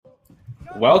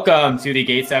Welcome to the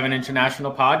Gate 7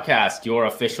 International Podcast, your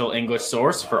official English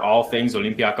source for all things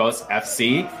Olympiacos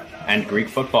FC and Greek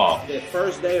football. The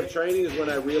first day of training is when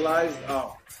I realized,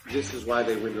 this is why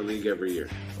they win the league every year.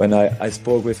 When I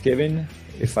spoke with Kevin,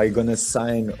 if I'm going to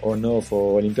sign or no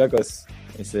for Olympiacos,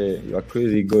 he said, you are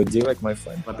crazy, go direct, my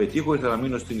friend. Να πετύχω ήθελα να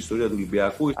μείνω στην ιστορία του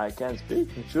Ολυμπιακού. I can't speak,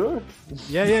 sure.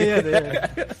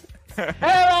 Yeah.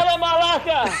 Έλα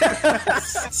μαλάκα!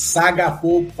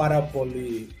 Σαγαπώ πάρα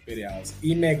πολύ, Πειραιάς.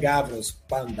 Είμαι Γαύρος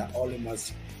πάντα, όλοι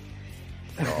μαζί.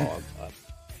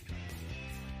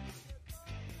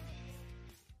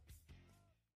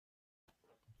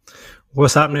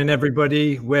 What's happening,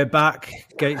 everybody? We're back.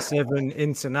 Gate 7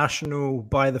 International,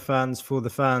 by the fans, for the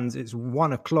fans. It's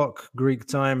 1 o'clock Greek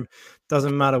time.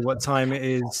 Doesn't matter what time it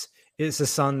is. It's a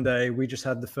Sunday. We just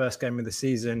had the first game of the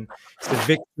season. It's a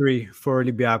victory for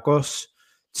Olympiacos.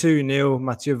 2-0.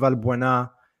 Mathieu Valbuena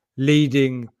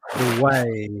leading the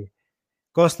way.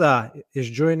 Costa is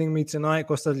joining me tonight.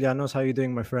 Costa Llanos, how are you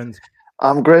doing, my friend?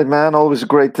 I'm great, man. Always a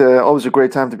great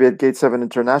time to be at Gate 7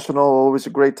 International. Always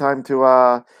a great time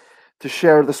to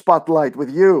share the spotlight with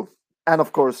you. And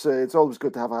of course, it's always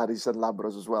good to have Haris and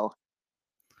Labros as well.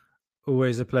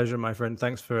 Always a pleasure, my friend.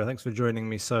 Thanks for joining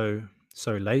me so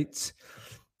late.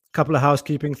 Couple of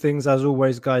housekeeping things as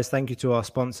always, guys. Thank you to our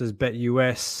sponsors,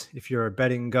 BetUS. If you're a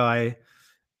betting guy,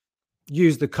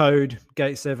 use the code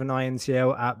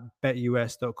GATE7INTL at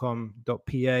betus.com.pa.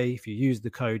 If you use the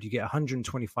code, you get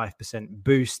 125%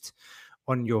 boost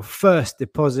on your first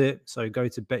deposit. So go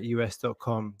to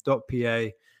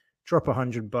betus.com.pa, drop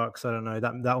 $100. I don't know,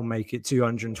 that'll make it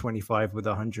 225 with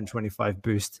 125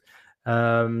 boost.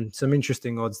 Some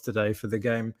interesting odds today for the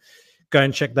game. Go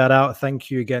and check that out.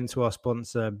 Thank you again to our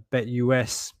sponsor,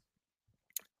 BetUS.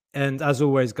 And as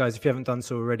always, guys, if you haven't done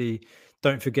so already,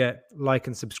 don't forget, like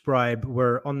and subscribe.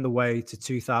 We're on the way to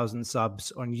 2,000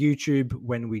 subs on YouTube.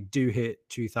 When we do hit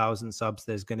 2,000 subs,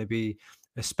 there's going to be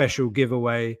a special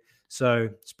giveaway. So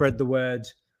spread the word.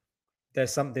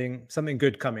 There's something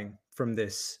good coming from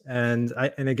this. And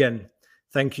again,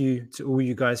 thank you to all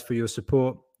you guys for your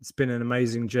support. It's been an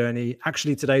amazing journey.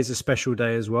 Actually, today's a special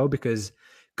day as well because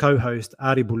co-host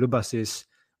Ari Bouloubasis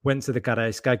went to the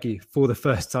Karaiskaki for the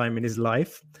first time in his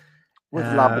life. With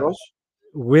Labros.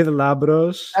 With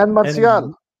Labros. And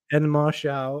Martial. And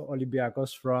Martial,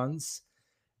 Olympiacos, France.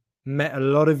 Met a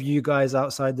lot of you guys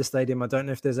outside the stadium. I don't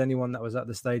know if there's anyone that was at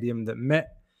the stadium that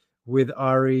met with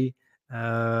Ari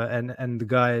and the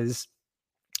guys.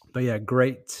 But yeah,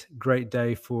 great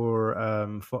day for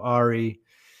Ari.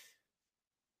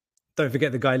 Don't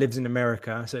forget the guy lives in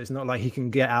America, so it's not like he can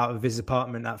get out of his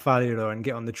apartment at Faliro and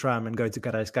get on the tram and go to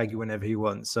Karaiskaki whenever he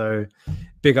wants. So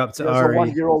big up to Ari. He's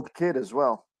a 1-year-old kid as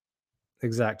well.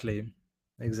 Exactly.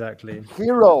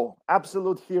 Hero,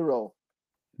 absolute hero.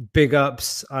 Big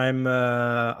ups.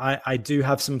 I do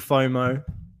have some FOMO,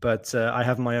 but I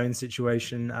have my own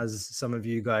situation, as some of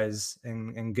you guys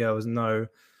and girls know.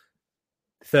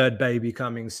 Third baby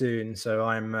coming soon, so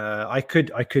I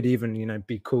could even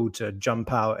be called to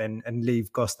jump out and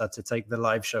leave Costa to take the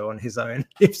live show on his own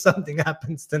if something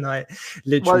happens tonight.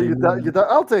 Literally, well,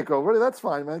 I'll take over. That's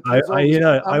fine, man. I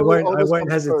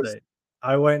won't hesitate.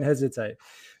 I won't hesitate.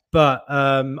 But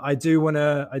I do want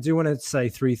to say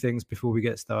three things before we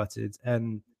get started,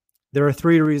 and there are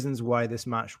three reasons why this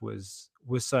match was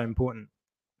so important.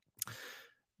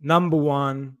 Number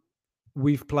one,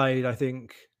 we've played, I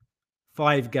think,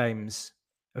 5 games,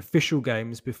 official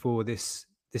games before this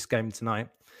game tonight,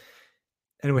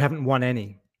 and we haven't won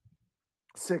any.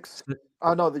 6.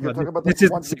 Oh no, you're talking about the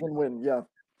one you can win. Yeah,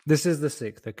 this is the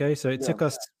 6th. Okay, so it took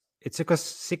us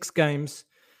 6 games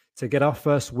to get our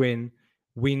first win.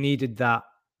 We needed that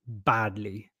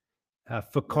badly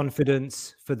for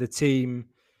confidence for the team,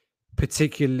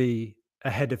 particularly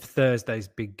ahead of Thursday's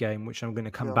big game, which I'm going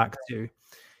to come back to.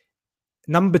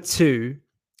 Number 2.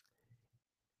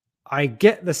 I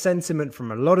get the sentiment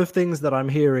from a lot of things that I'm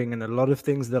hearing and a lot of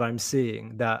things that I'm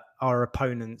seeing that our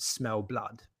opponents smell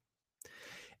blood.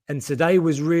 And today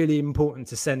was really important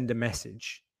to send a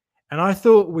message. And I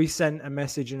thought we sent a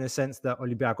message in a sense that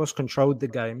Olympiacos controlled the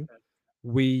game.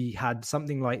 We had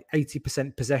something like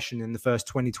 80% possession in the first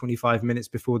 20-25 minutes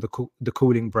before the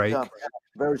cooling break. Yeah,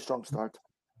 very strong start.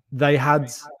 They had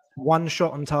one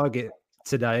shot on target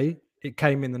today. It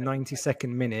came in the 92nd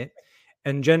minute.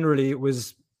 And generally it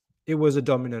was a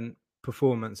dominant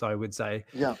performance, I would say.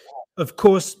 Yeah. Of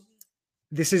course,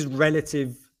 this is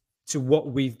relative to what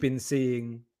we've been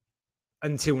seeing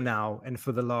until now and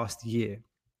for the last year.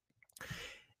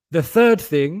 The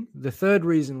third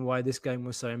reason why this game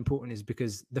was so important is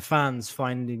because the fans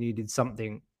finally needed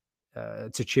something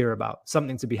to cheer about,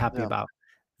 something to be happy about.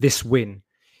 This win.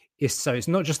 It's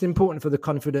not just important for the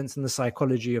confidence and the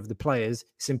psychology of the players,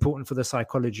 it's important for the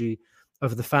psychology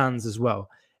of the fans as well.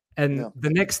 And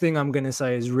the next thing I'm going to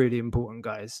say is really important,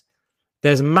 guys.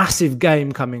 There's a massive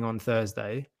game coming on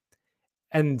Thursday,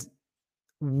 and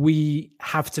we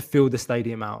have to fill the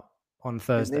stadium out on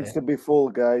Thursday. It needs to be full,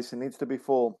 guys. It needs to be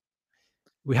full.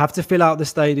 We have to fill out the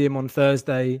stadium on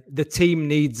Thursday. The team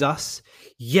needs us.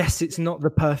 Yes, it's not the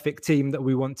perfect team that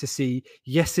we want to see.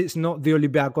 Yes, it's not the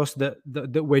Olympiacos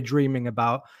that we're dreaming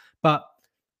about. But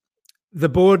the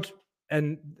board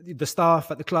and the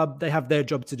staff at the club, they have their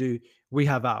job to do. We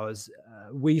have ours.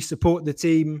 We support the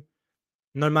team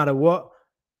no matter what.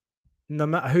 No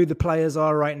matter who the players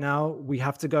are right now, we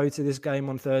have to go to this game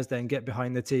on Thursday and get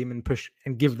behind the team and push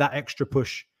and give that extra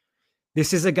push.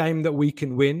 This is a game that we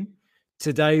can win.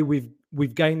 Today,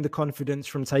 we've gained the confidence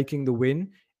from taking the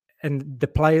win, and the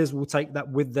players will take that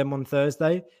with them on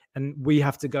Thursday, and we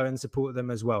have to go and support them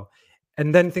as well.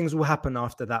 And then things will happen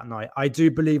after that night. I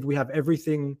do believe we have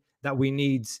everything that we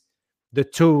need, the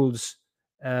tools,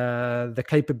 the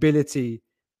capability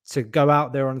to go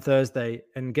out there on Thursday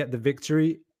and get the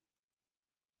victory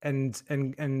and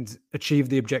achieve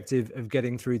the objective of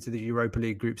getting through to the Europa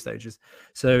League group stages.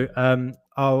 So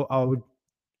I'll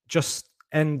just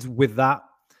end with that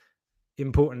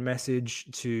important message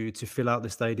to fill out the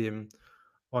stadium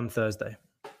on Thursday.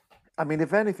 I mean,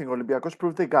 if anything, Olympiacos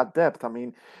proved they got depth. I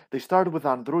mean, they started with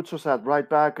Androutsos at right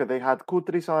back. They had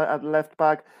Koutris at left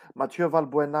back. Mathieu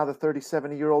Valbuena, the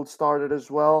 37-year-old, started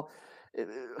as well.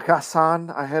 Hassan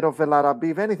ahead of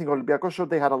Velarabi. If anything, Olympiacos showed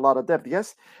they had a lot of depth.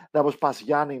 Yes, that was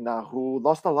Giannina, who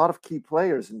lost a lot of key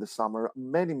players in the summer,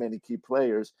 many key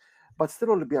players. But still,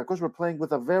 Olympiacos were playing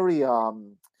with a very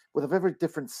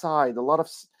different side. A lot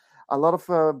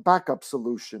of backup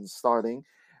solutions starting,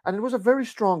 and it was a very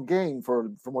strong game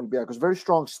from Olympiacos. Very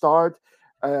strong start.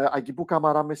 Agibu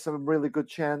Kamara missed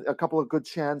a couple of good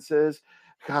chances.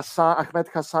 Ahmed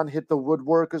Hassan hit the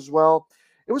woodwork as well.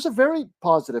 It was a very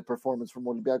positive performance from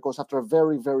Olympiacos after a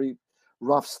very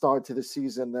rough start to the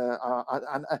season.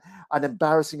 An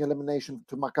embarrassing elimination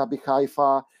to Maccabi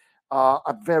Haifa.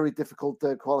 A very difficult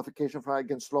qualification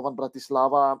against Slovan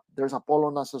Bratislava. There's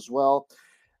Apollonas as well.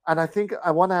 And I think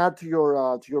I want to add to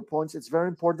your points. It's very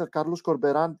important that Carlos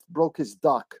Corberan broke his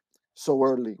duck so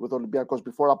early with Olympiacos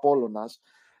before Apollonas,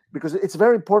 because it's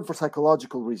very important for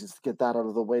psychological reasons to get that out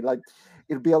of the way. Like,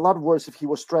 it'd be a lot worse if he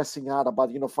was stressing out about,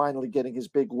 finally getting his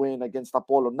big win against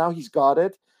Apollo. Now he's got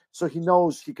it, so he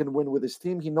knows he can win with his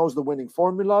team. He knows the winning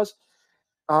formulas.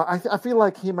 I feel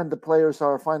like him and the players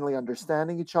are finally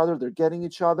understanding each other. They're getting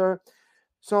each other.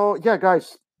 So, yeah,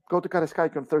 guys, go to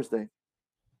Karaiskaki on Thursday.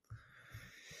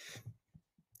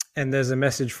 And there's a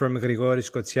message from Grigoris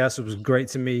Kotsias. It was great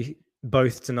to meet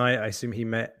both tonight. I assume he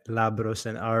met Labros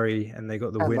and Ari, and they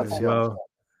got the win as well.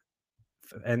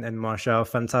 And Marshall,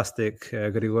 fantastic,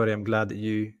 Grigori. I'm glad that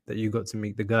you got to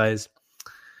meet the guys.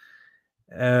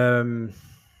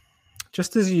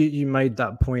 Just as you made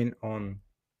that point on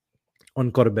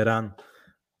Corberan,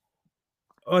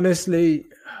 honestly,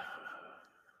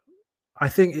 I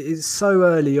think it's so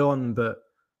early on, but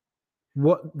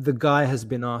what the guy has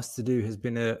been asked to do has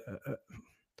been a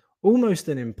almost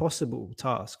an impossible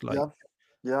task. Like,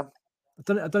 yeah. I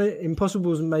don't know.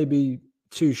 Impossible is maybe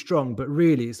too strong, but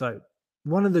really, it's like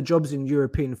one of the jobs in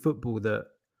European football that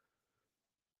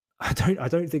I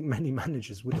don't think many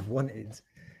managers would have wanted.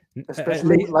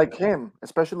 Especially like him.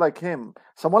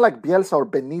 Someone like Bielsa or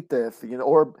Benitez,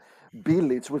 or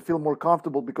Bilic would feel more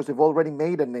comfortable because they've already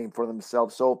made a name for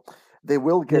themselves. So they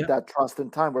will get that trust in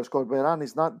time, whereas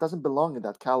Corberan doesn't belong in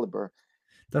that caliber.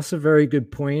 That's a very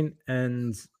good point.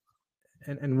 And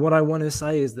what I want to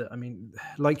say is that, I mean,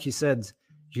 like you said,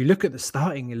 you look at the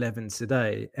starting 11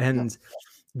 today, and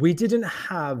we didn't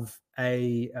have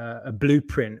a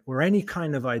blueprint or any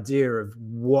kind of idea of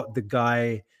what the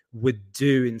guy would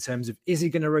do in terms of, is he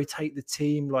going to rotate the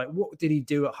team? Like, what did he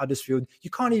do at Huddersfield? You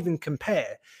can't even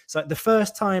compare. It's like the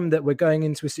first time that we're going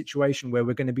into a situation where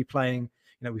we're going to be playing,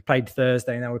 we played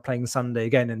Thursday, now we're playing Sunday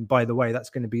again. And by the way, that's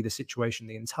going to be the situation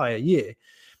the entire year,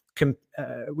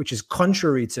 which is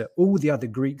contrary to all the other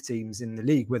Greek teams in the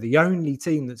league. We're the only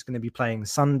team that's going to be playing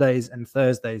Sundays and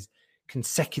Thursdays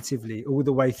consecutively all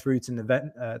the way through to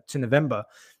November.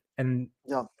 And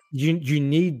you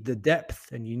need the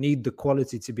depth and you need the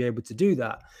quality to be able to do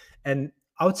that. And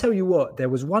I'll tell you what, there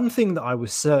was one thing that I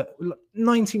was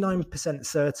 99%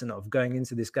 certain of going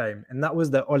into this game, and that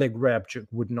was that Oleg Ryabchuk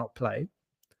would not play,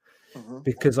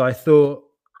 because I thought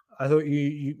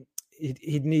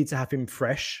he'd need to have him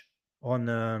fresh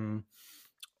on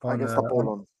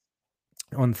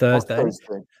Thursday.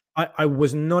 I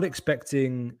was not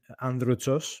expecting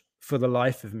Androutsos for the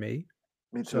life of me.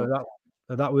 Me So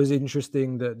too. that was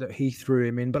interesting that he threw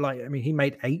him in. But like, I mean, he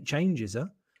made 8 changes, huh?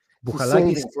 He's Bukhalakis,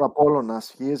 saving for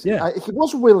Apollonas. He is. yeah, He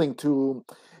was willing to.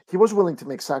 He was willing to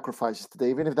make sacrifices today,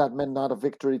 even if that meant not a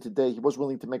victory today. He was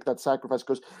willing to make that sacrifice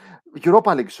because Europa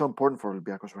League is so important for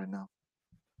Olympiacos right now.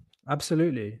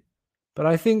 absolutely. But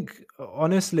I think,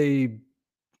 honestly,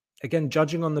 again,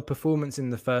 judging on the performance in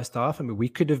the first half, I mean, we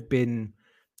could have been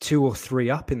 2 or 3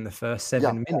 up in the first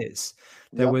 7 minutes.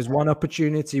 There was one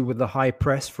opportunity with the high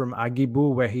press from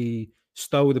Agibu where he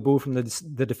stole the ball from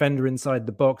the defender inside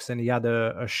the box, and he had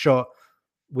a shot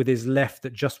with his left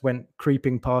that just went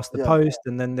creeping past the post.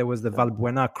 And then there was the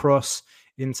Valbuena cross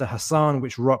into Hassan,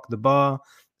 which rocked the bar.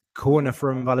 Corner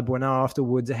from Valbuena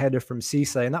afterwards, a header from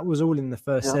Cisse, and that was all in the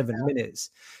first 7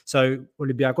 minutes. So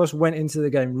Olympiacos went into the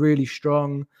game really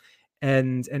strong,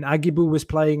 and Agibu was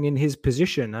playing in his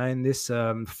position in this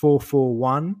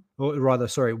 4-4-1, or rather,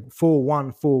 sorry,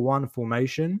 4-1-4-1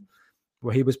 formation,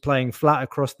 where he was playing flat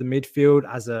across the midfield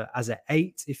as a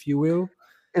 8, if you will.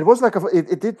 It was like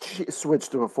it did switch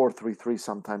to a 4-3-3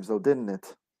 sometimes, though, didn't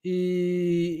it?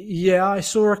 Yeah, I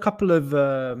saw a couple of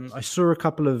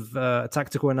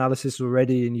tactical analysis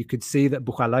already, and you could see that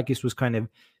Bukhalakis was kind of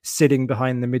sitting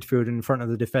behind the midfield in front of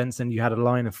the defense, and you had a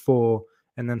line of 4,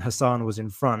 and then Hassan was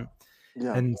in front.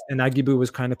 Yeah. And Agibu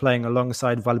was kind of playing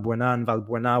alongside Valbuena, and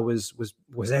Valbuena was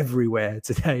everywhere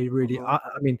today. Really, I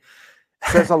mean,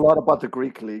 says a lot about the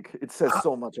Greek league. It says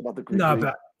so much about the Greek league. No,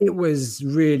 but it was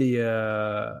really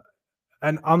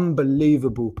an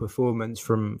unbelievable performance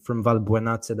from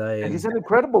Valbuena today. And he's an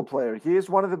incredible player. He is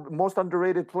one of the most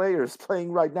underrated players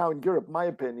playing right now in Europe, my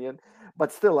opinion.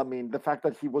 But still, I mean, the fact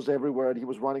that he was everywhere and he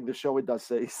was running the show, it does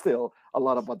say still a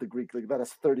lot about the Greek league. That a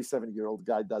 37-year-old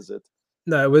guy does it.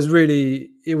 No, it was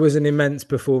an immense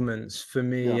performance for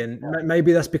me. And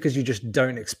maybe that's because you just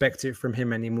don't expect it from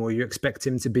him anymore. You expect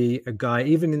him to be a guy,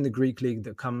 even in the Greek league,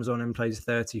 that comes on and plays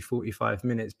 30, 45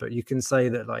 minutes. But you can say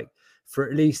that, like, for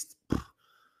at least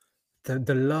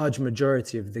the large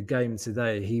majority of the game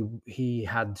today, he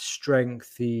had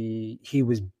strength. He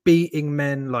was beating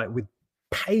men, like, with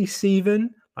pace,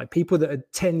 even like people that are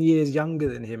 10 years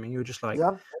younger than him. And you're just like,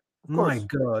 my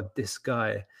God, this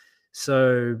guy.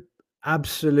 So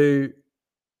absolutely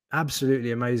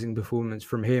amazing performance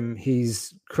from him.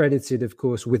 He's credited, of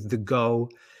course, with the goal.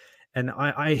 And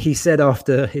he said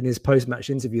after, in his post-match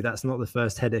interview, that's not the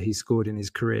first header he scored in his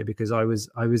career, because I was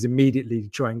immediately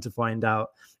trying to find out,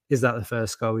 is that the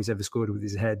first goal he's ever scored with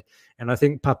his head? And I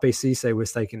think Pape Cisse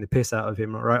was taking the piss out of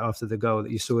him right after the goal,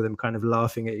 that you saw them kind of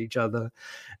laughing at each other.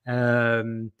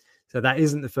 So that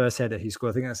isn't the first header he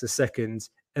scored. I think that's the second.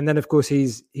 And then, of course,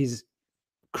 he's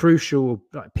crucial,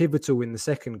 like pivotal in the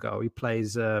second goal. He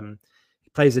plays a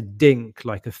dink,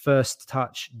 like a first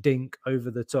touch dink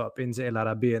over the top into El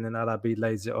Arabi, and then Arabi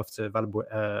lays it off to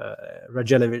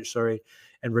Radjelovic,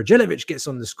 and Radjelovic gets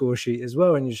on the score sheet as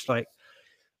well. And you're just like,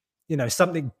 you know,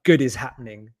 something good is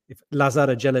happening. If Lazar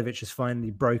Radjelovic has finally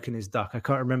broken his duck. I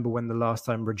can't remember when the last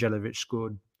time Radjelovic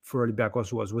scored for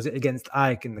Olympiacos was. Was it against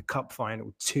AEK in the cup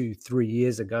final 2-3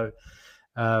 years ago?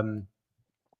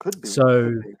 Could be.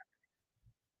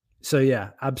 So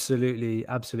yeah, absolutely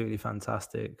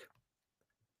fantastic.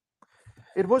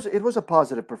 It was a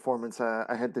positive performance.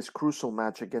 I had this crucial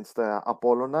match against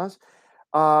Apollonas.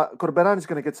 Corberan is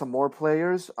going to get some more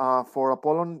players for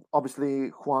Apollon. Obviously,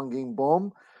 Hwang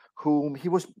Bom, whom he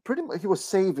was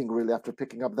saving really after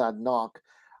picking up that knock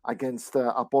against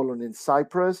Apollon in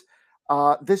Cyprus.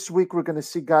 This week we're going to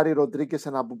see Gary Rodriguez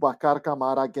and Abubakar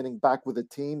Kamara getting back with the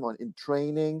team in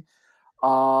training.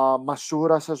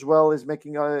 Masouras as well is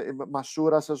making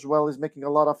a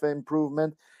lot of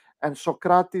improvement, and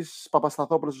Socrates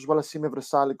Papastathopoulos as well as Sime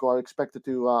Vresaliko are expected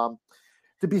to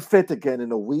be fit again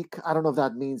in a week. I don't know if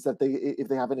that means that if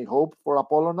they have any hope for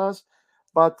Apollonas,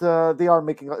 but they are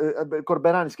making.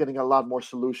 Corberan is getting a lot more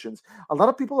solutions. A lot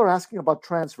of people are asking about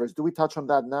transfers. Do we touch on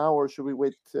that now, or should we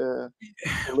wait?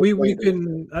 We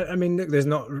can. I mean, look, there's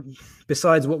not,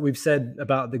 besides what we've said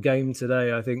about the game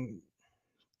today, I think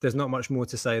there's not much more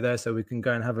to say there, so we can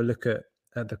go and have a look at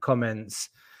the comments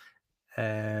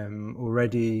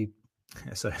already.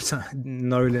 So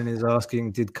Nolan is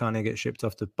asking, did Kane get shipped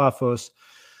off to Paphos?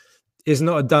 It's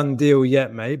not a done deal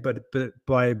yet, mate, but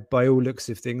by all looks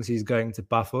of things, he's going to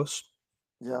Paphos.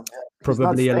 Yeah,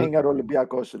 probably he's not staying at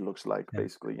Olympiacos, it looks like,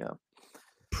 basically, yeah.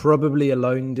 Probably a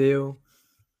loan deal.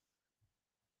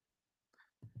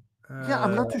 Yeah,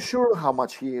 I'm not too sure how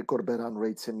much Corberan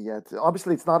rates him yet.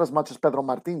 Obviously, it's not as much as Pedro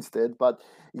Martins did, but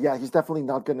yeah, he's definitely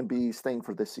not going to be staying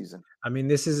for this season. I mean,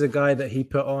 this is a guy that he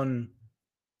put on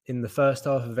in the first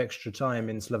half of extra time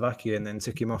in Slovakia and then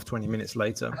took him off 20 minutes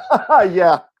later.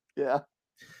 Yeah.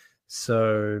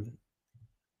 So,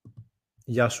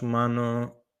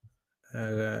 Yasumano.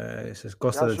 It says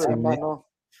Costa, Mano.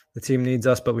 the team needs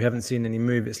us, but we haven't seen any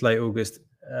move. It's late August.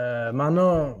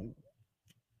 Mano,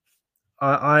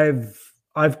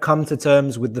 I've come to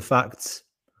terms with the fact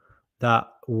that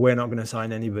we're not going to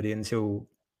sign anybody until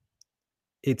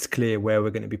it's clear where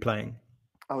we're going to be playing.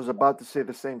 I was about to say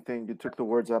the same thing. You took the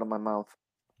words out of my mouth.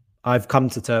 I've come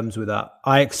to terms with that.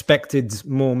 I expected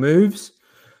more moves,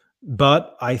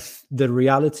 but the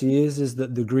reality is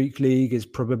that the Greek league is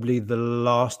probably the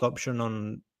last option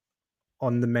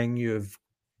on the menu of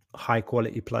high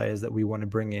quality players that we want to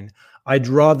bring in. I'd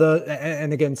rather,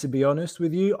 and again, to be honest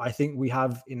with you, I think we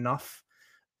have enough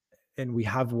and we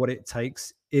have what it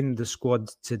takes in the squad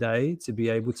today to be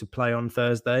able to play on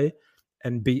Thursday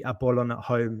and beat Apollon at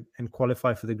home and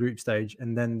qualify for the group stage.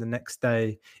 And then the next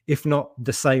day, if not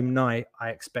the same night, I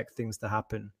expect things to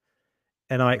happen.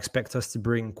 And I expect us to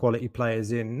bring quality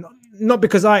players in, not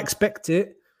because I expect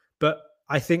it, but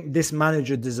I think this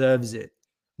manager deserves it.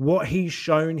 What he's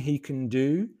shown he can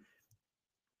do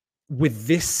with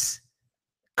this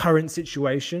current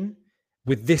situation,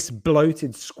 with this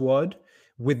bloated squad,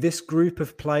 with this group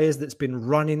of players that's been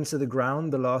run into the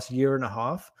ground the last year and a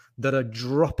half, that are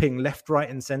dropping left, right,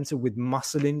 and center with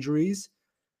muscle injuries,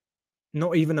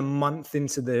 not even a month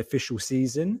into the official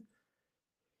season.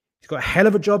 He's got a hell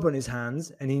of a job on his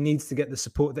hands and he needs to get the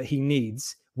support that he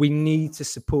needs. We need to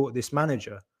support this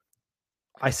manager.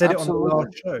 I said Absolutely. it on the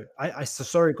last show.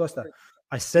 Sorry, Costa.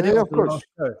 I said it on the last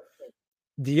show.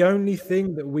 The only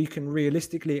thing that we can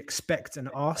realistically expect and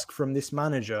ask from this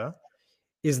manager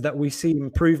is that we see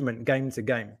improvement game to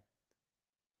game.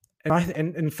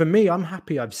 And for me, I'm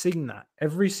happy I've seen that.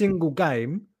 Every single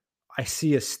game, I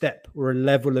see a step or a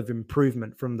level of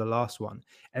improvement from the last one.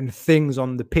 And things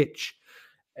on the pitch,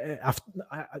 I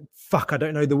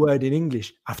don't know the word in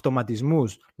English,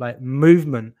 automatismos, like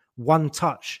movement, one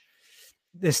touch.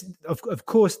 There's, of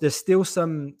course, there's still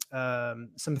some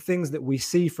things that we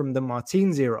see from the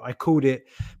Martins era. I called it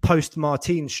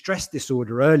post-Martin stress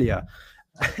disorder earlier.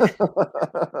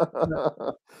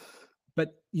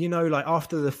 But like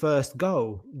after the first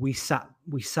goal, we sat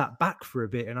back for a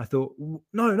bit, and I thought,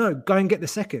 no, go and get the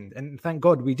second, and thank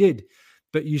God we did.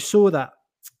 But you saw that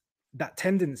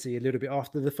tendency a little bit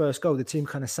after the first goal. The team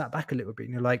kind of sat back a little bit,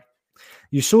 and you're like,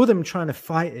 you saw them trying to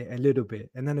fight it a little bit,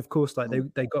 and then of course, like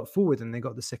they got forward and they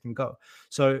got the second goal.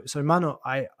 So Mano,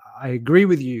 I agree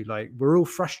with you. Like, we're all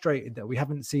frustrated that we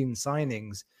haven't seen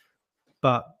signings,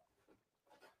 but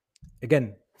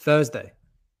again, Thursday.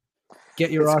 Get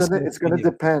your ass. It's going to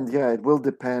depend. Yeah, it will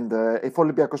depend. If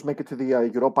Olympiacos make it to the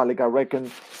Europa League, I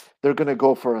reckon they're going to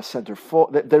go for a center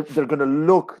forward. They're going to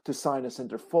look to sign a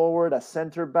center forward, a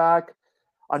center back,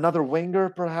 another winger,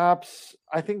 perhaps.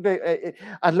 I think they,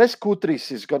 unless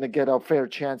Koutris is going to get a fair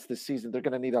chance this season, they're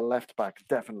going to need a left back.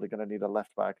 Definitely going to need a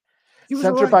left back.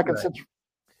 Center back and center.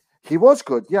 He was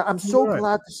good. Yeah, I'm so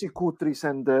glad to see Koutris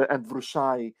and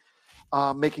Vrusai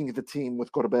making the team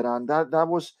with Corberan.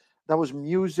 That was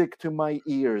music to my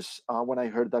ears when I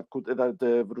heard that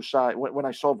Vrusai, when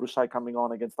I saw Vrusai coming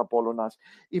on against Apollonas,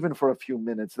 even for a few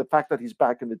minutes. The fact that he's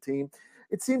back in the team,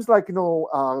 it seems like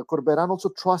Corberan also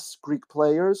trusts Greek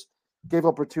players, gave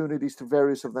opportunities to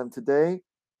various of them today,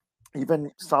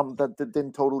 even some that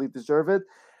didn't totally deserve it.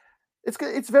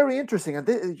 It's very interesting, and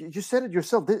you said it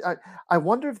yourself. I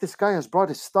wonder if this guy has brought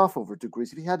his stuff over to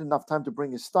Greece. If he had enough time to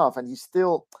bring his stuff, and he's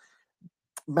still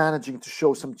managing to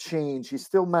show some change. He's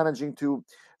still managing to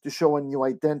show a new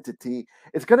identity.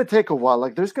 It's going to take a while.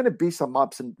 Like, there's going to be some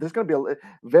ups, and there's going to be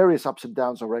various ups and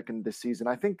downs, I reckon, this season.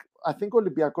 I think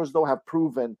Olympiacos, though, have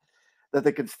proven that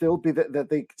they can still be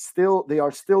they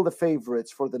are still the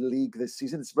favorites for the league this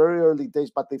season. It's very early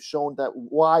days, but they've shown that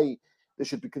why they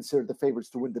should be considered the favorites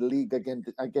to win the league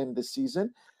again this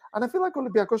season. And I feel like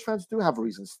Olympiacos fans do have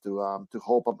reasons to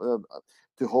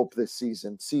hope this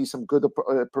season, see some good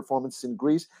performances in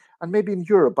Greece and maybe in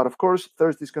Europe. But of course,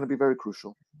 Thursday is going to be very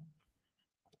crucial.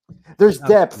 There's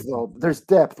depth, though. There's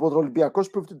depth. What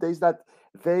Olympiacos proved today is that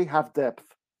they have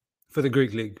depth for the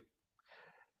Greek league.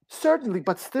 Certainly,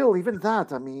 but still, even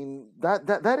that, I mean,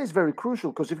 that is very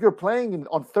crucial, because if you're playing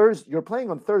on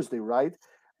Thursday, right?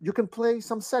 You can play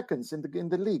some seconds in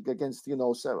the league against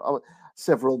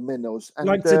several minnows, and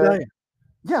like today.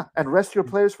 Yeah, and rest your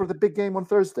players for the big game on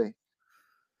Thursday.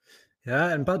 Yeah,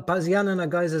 and Giannina,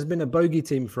 guys, has been a bogey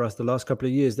team for us the last couple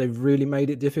of years. They've really made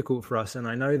it difficult for us, and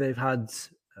I know they've had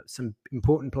some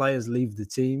important players leave the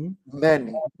team.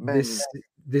 Many.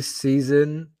 This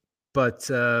season, but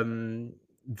in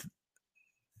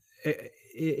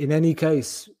any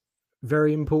case,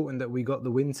 very important that we got the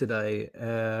win today.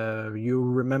 You'll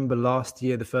remember last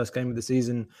year, the first game of the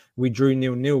season, we drew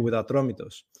 0-0 with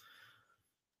Atromitos.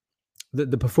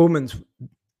 the performance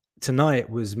tonight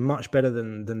was much better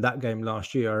than that game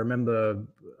last year. I remember,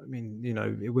 I mean,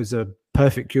 it was a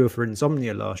perfect cure for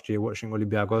insomnia last year watching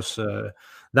Olympiacos,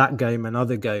 that game and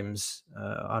other games.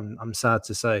 I'm sad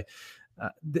to say.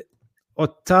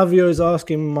 Ottavio is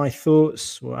asking my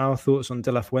thoughts or our thoughts on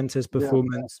De La Fuente's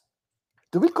performance.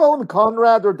 Do we call him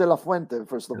Conrad or De La Fuente,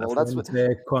 first of all? That's what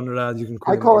Conrad, you can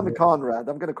call I him. call him Conrad.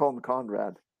 I'm going to call him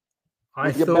Conrad.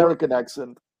 With the American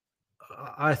accent.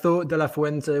 I thought De La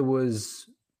Fuente was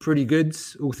pretty good,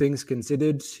 all things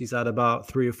considered. He's had about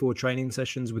 3 or 4 training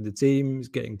sessions with the team. He's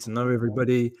getting to know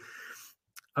everybody.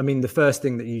 I mean, the first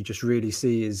thing that you just really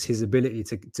see is his ability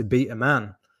to beat a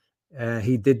man.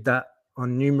 He did that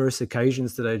on numerous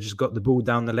occasions today, just got the ball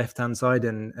down the left-hand side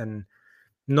and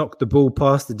knocked the ball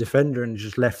past the defender and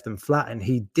just left them flat. And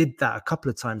he did that a couple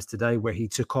of times today where he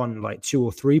took on like 2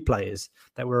 or 3 players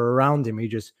that were around him. He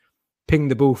just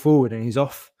pinged the ball forward and he's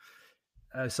off.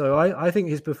 So I think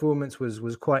his performance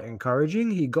was quite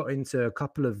encouraging. He got into a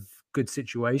couple of good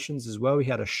situations as well. He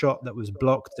had a shot that was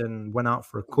blocked and went out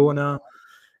for a corner.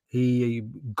 He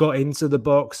got into the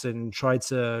box and tried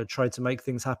to make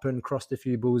things happen, crossed a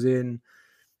few balls in.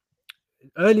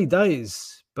 Early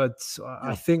days, but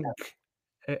I think,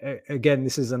 again,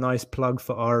 this is a nice plug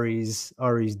for Ari's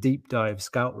deep dive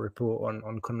scout report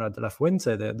on Conrad de la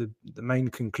Fuente. The main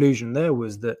conclusion there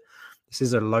was that this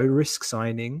is a low-risk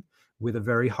signing with a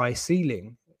very high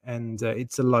ceiling, and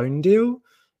it's a loan deal,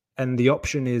 and the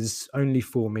option is only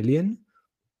 4 million.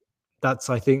 That's,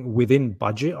 I think, within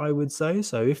budget, I would say.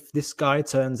 So if this guy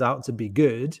turns out to be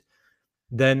good,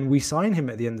 then we sign him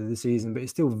at the end of the season, but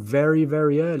it's still very,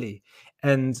 very early.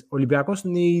 And Olympiacos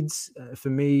needs, for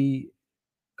me,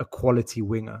 a quality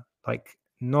winger, like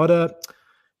not a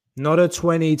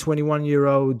 20,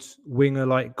 21-year-old winger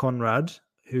like Conrad,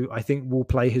 who I think will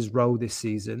play his role this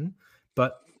season,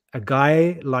 but a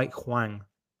guy like Hwang,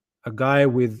 a guy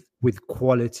with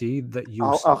quality that you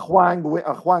a Hwang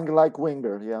like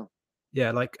winger,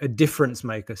 yeah, like a difference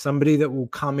maker, somebody that will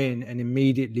come in and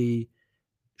immediately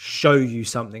show you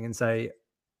something and say,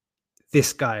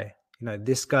 this guy,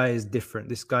 this guy is different.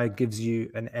 This guy gives you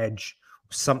an edge,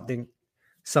 something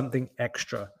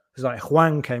extra. Because like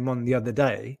Hwang came on the other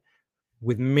day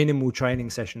with minimal training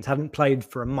sessions, hadn't played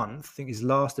for a month. I think his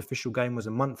last official game was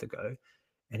a month ago.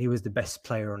 And he was the best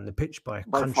player on the pitch by a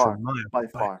country mile. By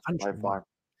far.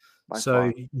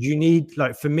 So you need,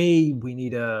 like, for me, we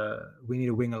need a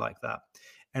winger like that.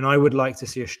 And I would like to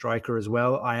see a striker as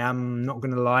well. I am not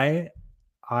going to lie.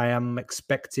 I'm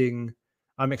expecting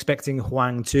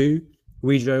Hwang too.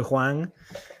 Weizhou Hwang.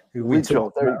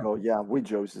 Weizhou, there you go. Yeah,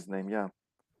 Weizhou is his name, yeah.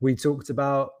 We talked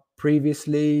about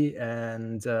previously,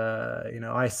 and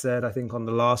I said, I think on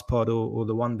the last pod or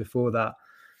the one before that,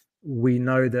 we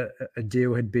know that a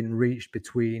deal had been reached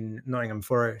between Nottingham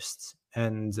Forest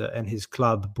and his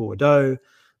club Bordeaux.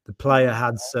 The player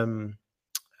had some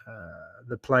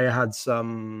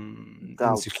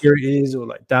insecurities or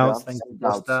like doubts.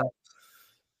 That.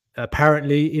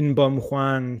 Apparently, Inbom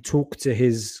Hwang talked to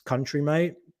his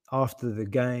countrymate after the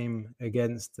game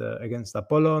against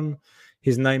Apollon.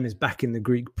 His name is back in the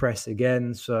Greek press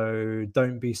again, so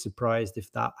don't be surprised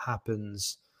if that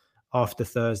happens after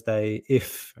Thursday.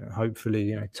 If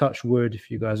hopefully, touch wood, if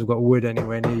you guys have got wood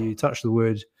anywhere near you, touch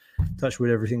wood,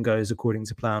 everything goes according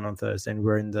to plan on Thursday, and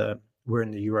we're in the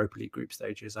Europa League group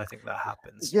stages. I think that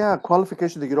happens. Yeah,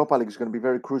 qualification to the Europa League is going to be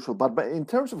very crucial. But in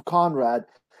terms of Conrad,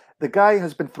 the guy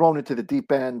has been thrown into the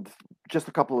deep end just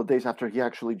a couple of days after he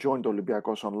actually joined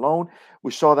Olympiacos on loan.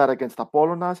 We saw that against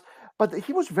Apollonas, but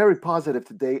he was very positive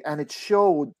today, and it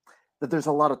showed that there's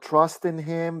a lot of trust in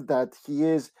him, that he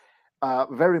is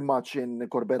very much in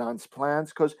Corberan's plans,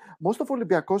 because most of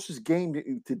Olympiacos'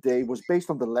 game today was based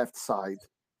on the left side.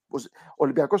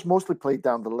 Olympiacos mostly played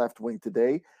down the left wing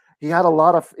today. He had a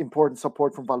lot of important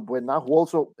support from Valbuena, who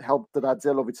also helped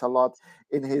Radzelovic a lot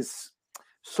in his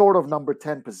sort of number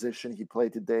 10 position he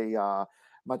played today,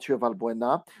 Matteo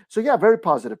Valbuena. So yeah, very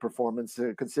positive performance,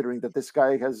 considering that this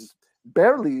guy has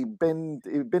barely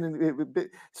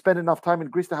spent enough time in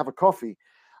Greece to have a coffee.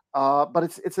 But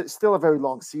it's still a very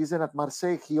long season. At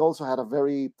Marseille, he also had a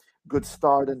very good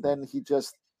start, and then he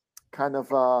just kind of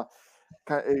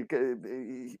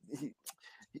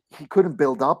he couldn't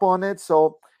build up on it.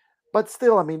 So, but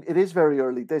still, I mean, it is very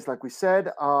early days. Like we said,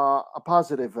 a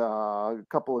positive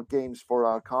couple of games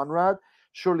for Conrad.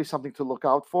 Surely something to look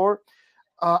out for.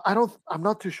 I'm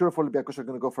not too sure if Olympiacos are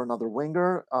going to go for another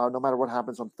winger, no matter what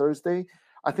happens on Thursday.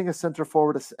 I think a center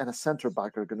forward and a center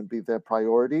back are going to be their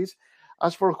priorities.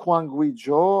 As for Hwang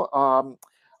Weizhou,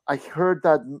 I heard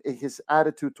that his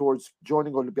attitude towards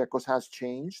joining Olympiacos has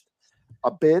changed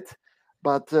a bit.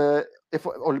 But if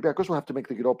Olympiacos will have to make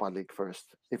the Europa League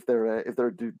first, if they're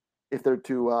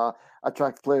to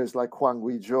attract players like Juan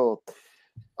Guijo.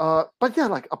 But yeah,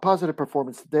 like a positive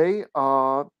performance today.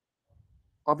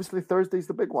 Obviously, Thursday's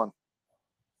the big one.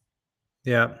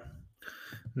 Yeah.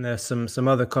 And there's some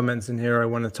other comments in here I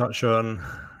want to touch on.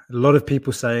 A lot of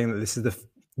people saying that this is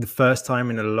the first time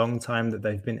in a long time that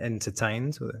they've been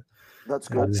entertained. That's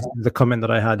good. The comment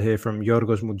that I had here from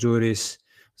Yorgos Moudjouris,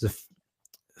 the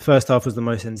first half was the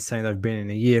most entertained I've been in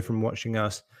a year from watching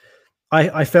us.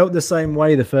 I felt the same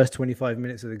way the first 25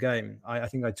 minutes of the game. I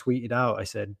think I tweeted out, I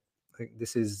said, I think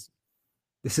this is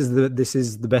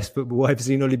the best football I've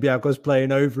seen Olympiacos play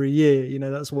in over a year. You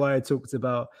know, that's why I talked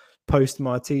about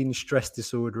post-Martin stress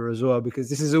disorder as well, because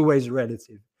this is always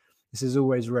relative. This is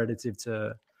always relative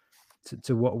to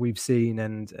what we've seen,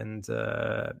 and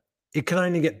it can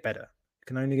only get better. It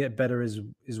can only get better is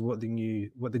what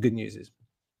the good news is.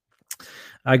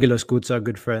 Aguilos Guts, our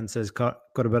good friend, says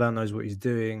Corberán knows what he's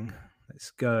doing.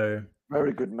 Let's go.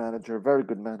 Very good manager. Very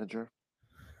good manager.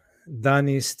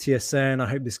 Danis TSN, I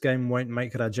hope this game won't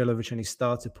make Radjelovic any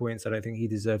starter points. I don't think he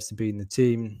deserves to be in the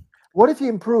team. What if he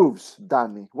improves,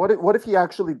 Danny? What if he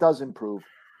actually does improve?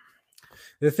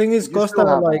 The thing is, Costa,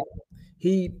 like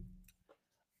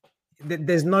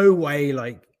there's no way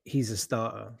like he's a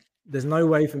starter. There's no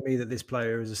way for me that this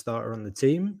player is a starter on the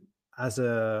team as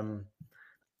a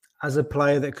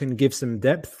player that can give some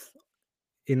depth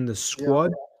in the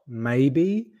squad. Yeah.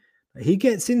 Maybe he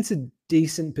gets into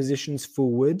decent positions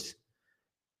forward.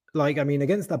 Like, I mean,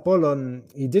 against Apollon,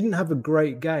 he didn't have a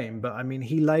great game, but I mean,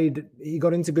 he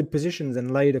got into good positions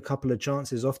and laid a couple of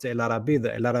chances off to El Arabi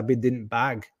that El Arabi didn't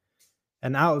bag.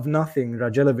 And out of nothing,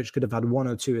 Radjelovic could have had 1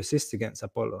 or 2 assists against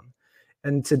Apollon.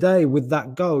 And today, with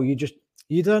that goal, you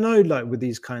don't know, like with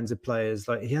these kinds of players,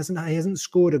 like he hasn't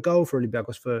scored a goal for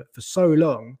Olympiacos for so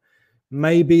long.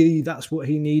 Maybe that's what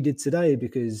he needed today,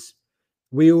 because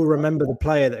we all remember the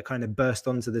player that kind of burst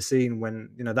onto the scene when,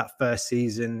 you know, that first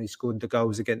season he scored the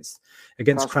goals against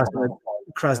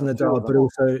Krasnodar, but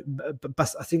also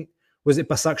I think, was it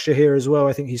Basaksehir here as well?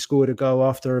 I think he scored a goal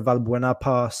after a Valbuena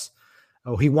pass.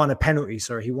 Oh, he won a penalty.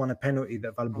 Sorry, he won a penalty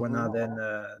that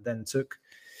Valbuena then took.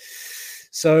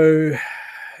 So,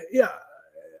 yeah,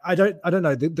 I don't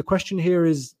know. The question here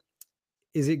is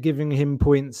it giving him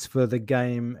points for the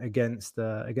game against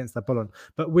Apollon?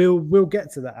 But we'll get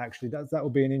to that, actually. That will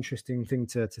be an interesting thing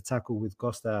to tackle with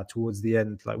Costa towards the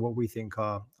end, like what we think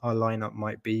our lineup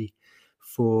might be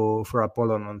for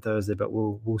Apollon on Thursday, but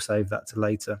we'll save that to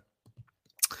later.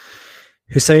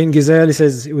 Hussein Gizeli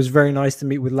says it was very nice to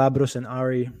meet with Labros and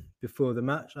Ari before the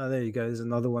match. Oh, there you go. There's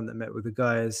another one that met with the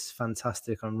guys.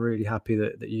 Fantastic. I'm really happy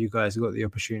that you guys got the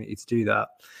opportunity to do that.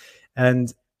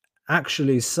 And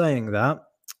actually saying that,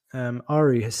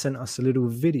 Ari has sent us a little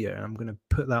video, and I'm going to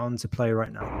put that on to play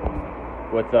right now.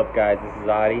 What's up, guys? This is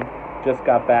Ari. Just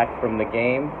got back from the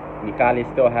game. Mikali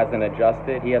still hasn't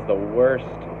adjusted. He has the worst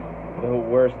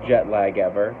jet lag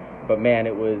ever. But man,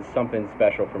 it was something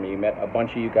special for me. Met a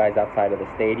bunch of you guys outside of the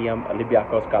stadium.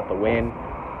 Olympiacos got the win.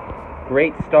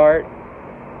 Great start.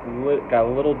 Got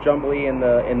a little jumbly in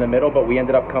the middle, but we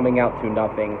ended up coming out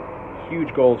 2-0.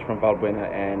 Huge goals from Valbuena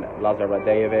and Lazar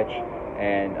Radejevic,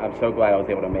 and I'm so glad I was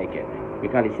able to make it. We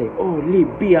kind of say,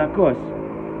 Olympiacos.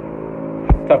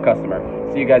 Tough customer.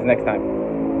 See you guys next time.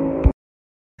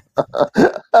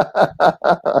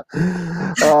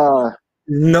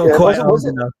 Not quite.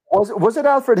 Was it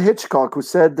Alfred Hitchcock who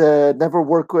said never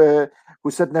work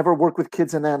with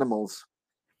kids and animals?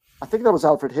 I think that was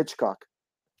Alfred Hitchcock.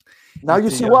 Now you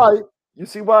see why. You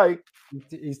see why.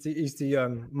 He's too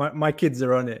young. My kids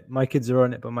are on it. My kids are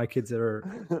on it, but my kids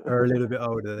are a little bit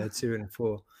older. They're 2 and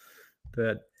 4.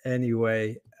 But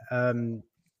anyway,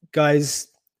 guys,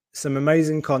 some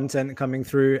amazing content coming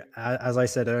through. As I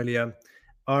said earlier,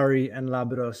 Ari and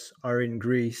Labros are in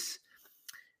Greece.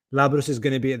 Labros is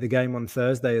going to be at the game on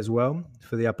Thursday as well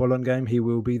for the Apollon game. He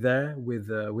will be there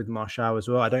with Marshall as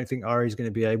well. I don't think Ari's going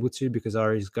to be able to, because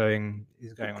Ari's going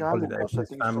on holiday with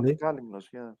his family.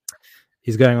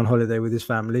 He's going on holiday with his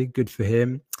family. Good for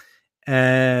him.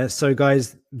 So,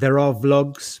 guys, there are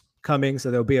vlogs coming.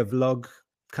 So there'll be a vlog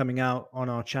coming out on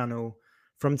our channel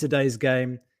from today's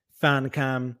game. Fan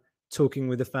cam, talking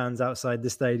with the fans outside the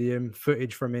stadium,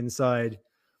 footage from inside,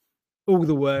 all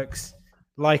the works.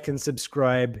 Like and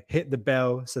subscribe, hit the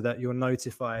bell so that you're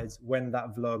notified when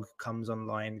that vlog comes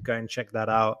online. Go and check that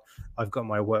out. I've got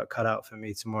my work cut out for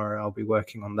me tomorrow. I'll be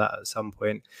working on that at some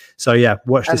point. So yeah,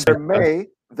 watch this. There may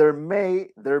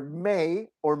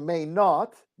or may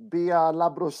not be a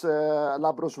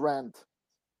Labros rant.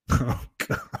 Oh,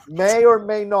 God. May or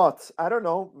may not. I don't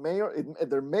know.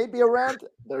 There may be a rant.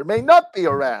 There may not be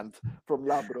a rant from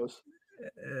Labros.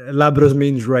 Labros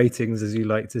means ratings, as you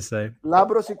like to say.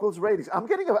 Labros equals ratings. I'm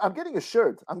getting a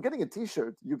shirt. I'm getting a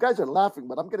T-shirt. You guys are laughing,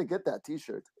 but I'm gonna get that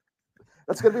T-shirt.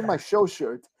 That's gonna be my show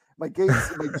shirt. My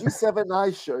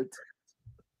G7I shirt.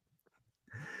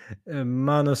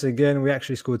 Manos again. We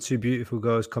actually scored 2 beautiful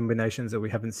goals, combinations that we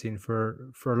haven't seen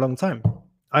for a long time.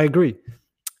 I agree.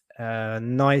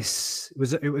 Nice.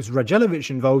 It was Rajelovic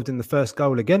involved in the first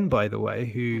goal again, by the way,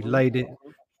 who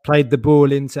played the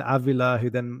ball into Avila, who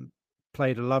then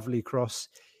played a lovely cross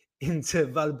into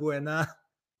Valbuena.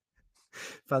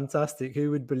 Fantastic.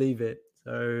 Who would believe it?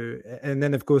 So, and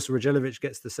then of course Rajelovic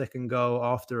gets the second goal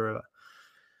after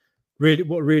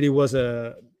what really was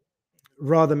a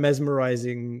rather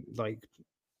mesmerizing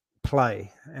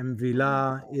play.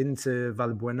 Mvila into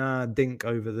Valbuena, dink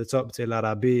over the top to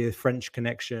Larabi, French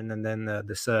connection, and then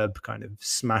the Serb kind of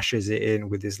smashes it in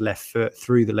with his left foot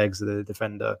through the legs of the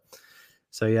defender.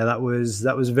 So yeah, that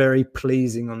was very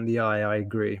pleasing on the eye. I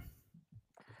agree.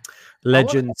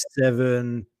 Legend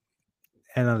 7.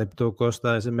 Ένα λεπτό,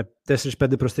 Κώστα. Με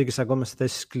 4-5 προσθήκες ακόμα σε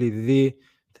θέσεις κλειδί,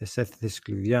 σε θέσεις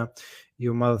κλειδιά, η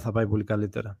ομάδα θα πάει πολύ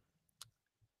καλύτερα.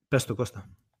 Πες το, Κώστα.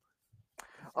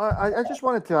 I just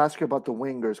wanted to ask you about the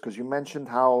wingers, because you mentioned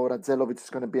how Radzelovic is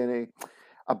going to be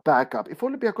a backup. If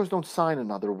Olympiacos don't sign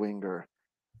another winger,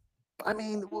 I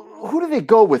mean, who do they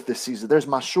go with this season? There's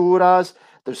Masouras,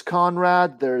 there's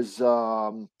Conrad, there's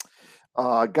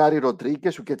Gary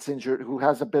Rodriguez, who gets injured, who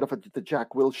has a bit of the Jack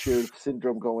Wilshere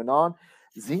syndrome going on.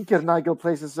 Zinkernagel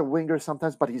plays as a winger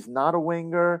sometimes, but he's not a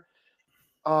winger.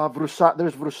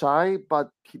 There's Vrusai,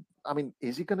 but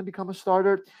is he going to become a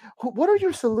starter? What are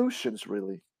your solutions,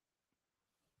 really?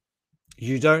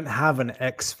 You don't have an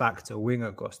X factor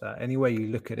winger, Costa. Any way you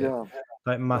look at it,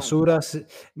 like Masouras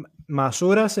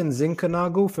and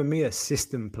Zinkernagel for me are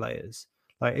system players.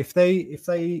 Like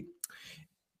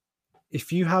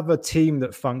if you have a team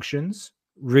that functions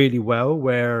really well,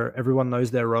 where everyone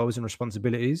knows their roles and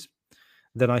responsibilities,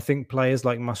 then I think players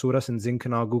like Masouras and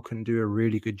Zinkernagel can do a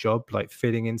really good job, like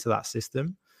fitting into that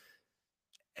system.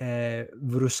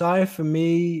 Vrusai, for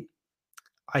me,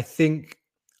 I think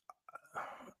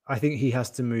he has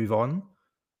to move on.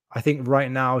 I think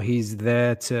right now he's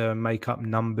there to make up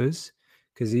numbers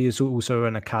because he is also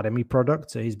an academy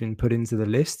product. So he's been put into the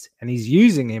list and he's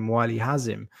using him while he has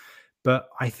him. But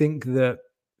I think that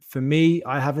for me,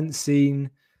 I haven't seen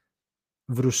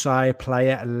Vrusai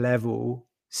play at a level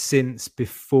since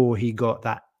before he got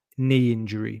that knee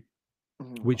injury,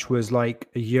 which was like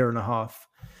a year and a half,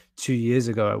 2 years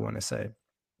ago, I want to say.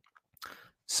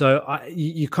 So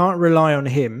you can't rely on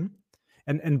him.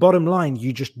 And bottom line,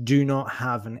 you just do not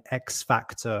have an X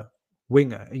factor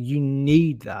winger. You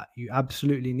need that. You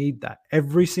absolutely need that.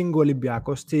 Every single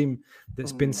Olympiacos team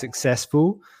that's been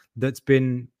successful, that's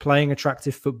been playing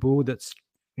attractive football, that's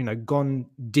gone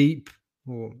deep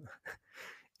or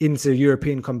into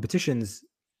European competitions,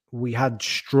 we had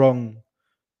strong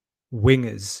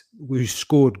wingers who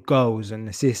scored goals and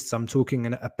assists. I'm talking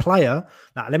a player.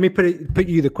 Now, let me put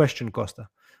you the question, Costa.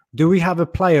 Do we have a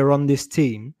player on this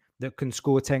team that can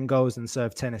score 10 goals and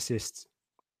serve 10 assists?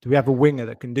 Do we have a winger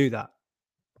that can do that?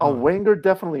 A winger,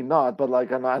 definitely not. But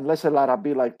unless El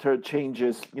Arabi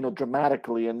changes,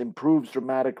 dramatically and improves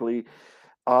dramatically,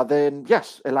 then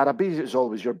yes, El Arabi is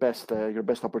always your best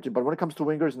opportunity. But when it comes to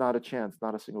wingers, not a chance,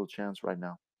 not a single chance right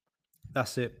now.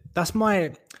 That's it. That's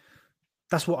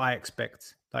what I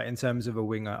expect. Like in terms of a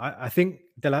winger, I think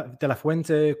De La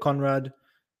Fuente, Conrad,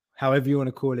 however you want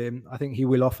to call him, I think he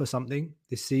will offer something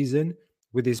this season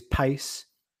with his pace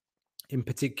in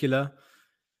particular.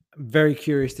 I'm very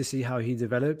curious to see how he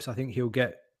develops. I think he'll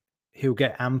get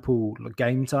ample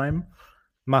game time.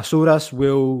 Masouras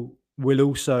will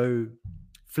also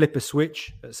flip a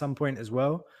switch at some point as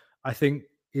well. I think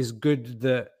it's good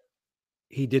that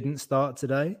he didn't start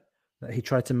today, that he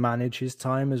tried to manage his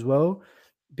time as well,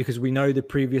 because we know the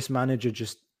previous manager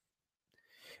just...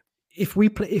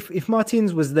 If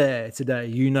Martins was there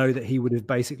today, that he would have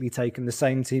basically taken the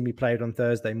same team he played on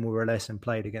Thursday, more or less, and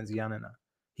played against Giannina.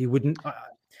 He would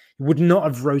not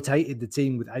have rotated the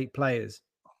team with 8 players.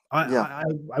 I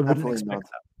wouldn't expect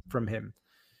that from him.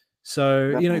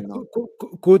 So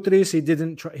Koutris,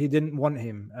 he didn't want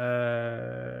him.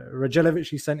 Rajelovic,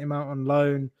 he sent him out on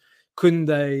loan.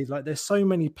 Kunde, there's so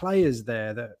many players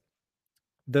there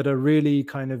that are really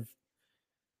kind of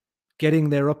getting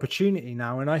their opportunity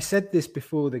now. And I said this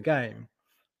before the game,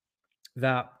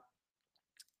 that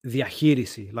the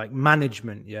ahirisi,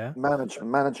 management,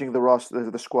 managing the roster,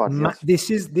 the squad.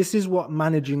 Yes. This is what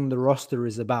managing the roster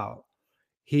is about.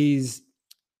 He's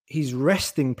he's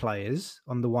resting players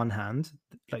on the one hand,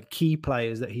 like key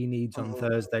players that he needs on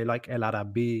Thursday, like El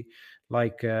Arabi,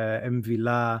 like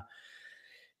Mvila,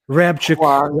 Reabchuk,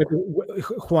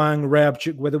 Juan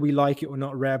Reabchuk, whether we like it or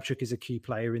not, Reabchuk is a key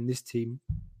player in this team.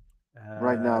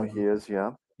 Right now he is,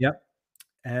 yeah. Yep.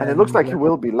 And it looks like he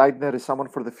will be. Leitner is someone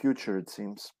for the future, it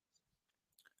seems.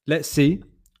 Let's see.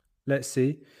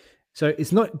 So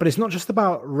it's not just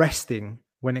about resting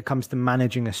when it comes to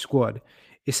managing a squad.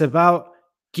 It's about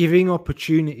giving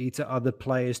opportunity to other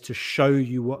players to show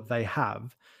you what they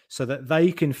have so that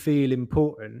they can feel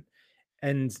important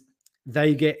and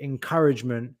they get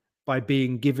encouragement by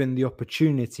being given the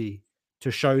opportunity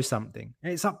to show something.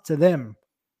 And it's up to them,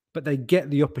 but they get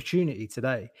the opportunity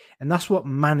today. And that's what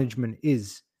management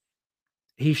is.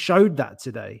 He showed that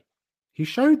today.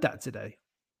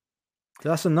 So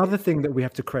that's another thing that we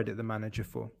have to credit the manager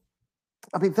for.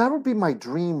 I mean, that would be my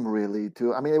dream, really.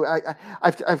 I mean,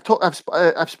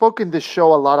 I've spoken this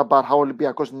show a lot about how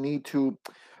Olympiacos need to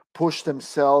push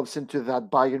themselves into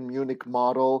that Bayern Munich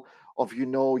model of,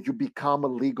 you become a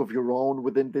league of your own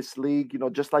within this league.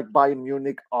 Just like Bayern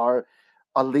Munich are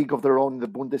a league of their own in the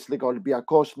Bundesliga,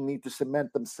 Olympiacos need to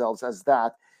cement themselves as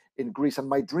that in Greece. And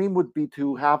my dream would be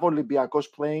to have Olympiacos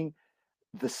playing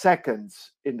the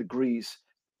seconds in the Greece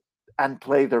and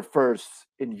play their firsts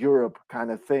in Europe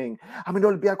kind of thing. I mean,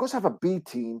 Olympiacos have a B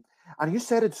team, and you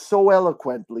said it so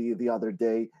eloquently the other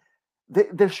day.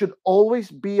 There should always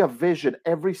be a vision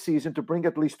every season to bring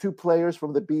at least 2 players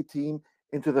from the B team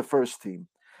into the first team.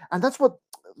 And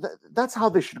that's how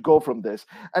they should go from this.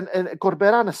 And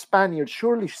Corberán, a Spaniard,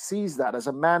 surely sees that as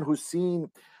a man who's seen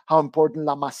how important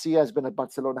La Masia has been at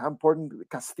Barcelona, how important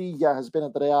Castilla has been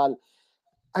at Real.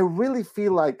 I really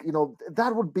feel like,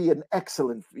 that would be an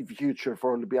excellent future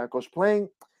for Olympiacos,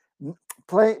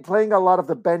 playing a lot of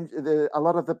the bench, a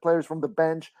lot of the players from the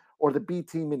bench or the B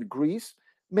team in Greece,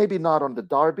 maybe not on the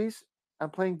derbies,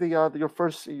 and playing your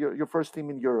first team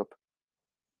in Europe.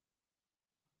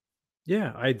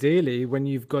 Yeah, ideally, when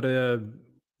you've got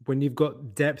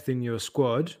depth in your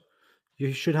squad,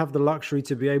 you should have the luxury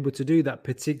to be able to do that,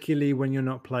 particularly when you're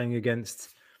not playing against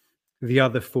the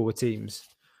other 4 teams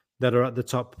that are at the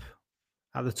top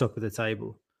of the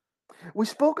table. We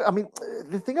spoke. I mean,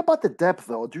 the thing about the depth,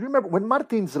 though. Do you remember when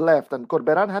Martins left and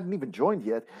Corberán hadn't even joined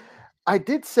yet? I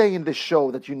did say in the show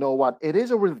that it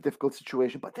is a really difficult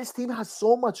situation, but this team has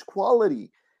so much quality.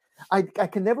 I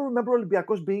can never remember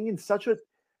Olympiacos being in such a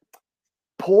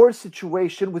poor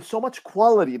situation with so much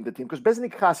quality in the team, because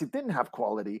Besnik Hasi didn't have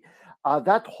quality.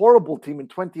 That horrible team in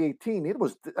 2018, it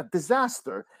was a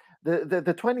disaster. The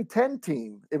 2010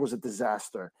 team, it was a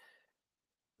disaster.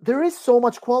 There is so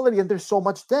much quality and there's so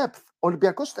much depth.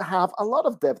 Olympiacos have a lot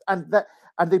of depth, and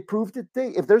they proved it.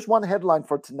 If there's one headline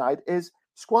for tonight, is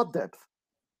squad depth.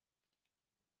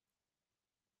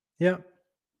 Yeah.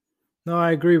 No,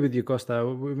 I agree with you, Costa. I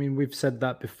mean, we've said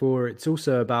that before. It's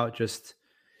also about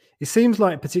it seems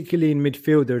like particularly in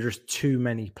midfield, there are just too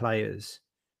many players,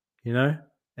 and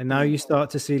now you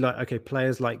start to see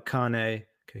players like Kane.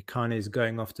 Okay, Kane is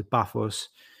going off to Paphos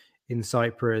in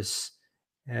Cyprus.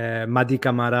 Madi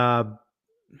Camara,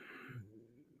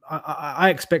 I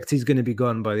expect he's going to be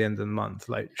gone by the end of the month.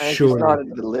 Sure, he's not in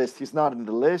the list. He's not in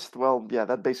the list. Well, yeah,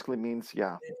 that basically means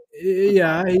Yeah,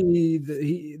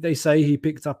 they say he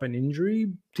picked up an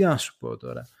injury.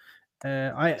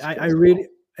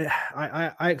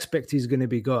 I expect he's going to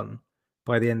be gone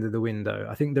by the end of the window.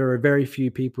 I think there are very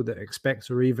few people that expect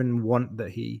or even want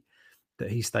that he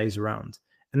stays around,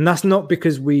 and that's not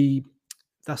because we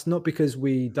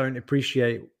don't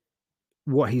appreciate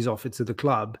what he's offered to the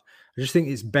club. I just think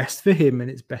it's best for him and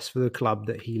it's best for the club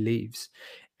that he leaves.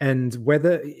 And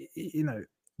whether,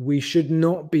 we should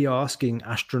not be asking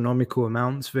astronomical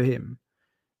amounts for him.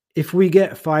 If we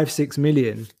get 5-6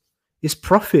 million, it's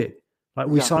profit.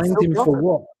 We signed him for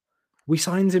what? We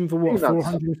signed him for what?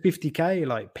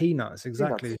 450k, peanuts,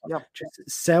 exactly. Peanuts, yeah. Just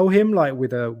sell him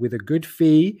with a good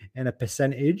fee and a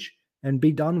percentage and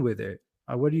be done with it.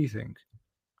 What do you think?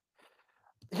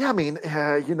 Yeah, I mean,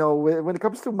 when it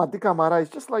comes to Madi Camara,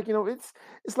 it's just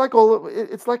it's like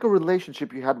a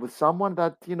relationship you had with someone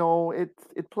that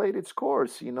it played its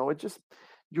course.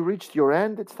 You reached your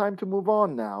end. It's time to move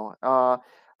on now.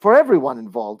 For everyone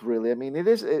involved, really. I mean, it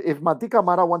is. If Madi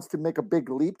Camara wants to make a big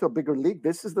leap to a bigger league,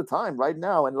 this is the time right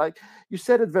now. And like you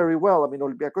said it very well. I mean,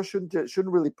 Olympiacos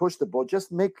shouldn't really push the boat.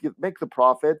 Just make the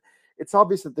profit. It's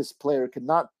obvious that this player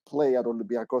cannot play at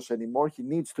Olympiacos anymore. He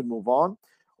needs to move on.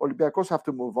 Olympiacos have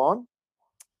to move on.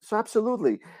 So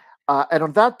absolutely. And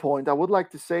on that point, I would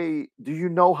like to say, do you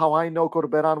know how I know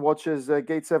Corberán watches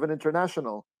Gate 7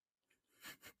 International?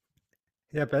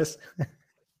 Yeah, Pes.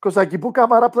 Because Ibu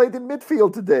Kamara played in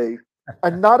midfield today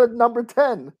and not at number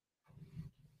 10.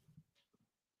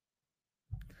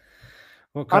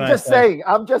 I'm just saying.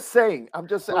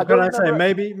 What can I say?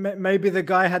 Maybe the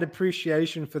guy had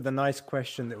appreciation for the nice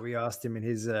question that we asked him in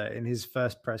his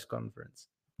first press conference.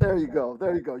 There you go.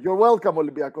 You're welcome,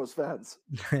 Olympiacos fans.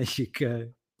 There you go.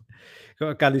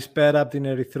 Καλησπέρα από την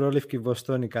Ερυθρόλευκη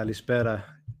Βοστόνη. Καλησπέρα.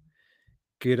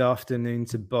 Good afternoon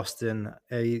to Boston.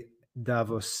 A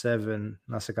Davos 7.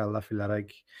 Να σε καλά,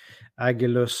 φιλαράκι.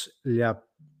 Άγγελος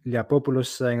Liapopoulos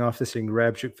saying after seeing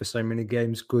Rabchuk for so many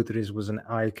games, Gudriz was an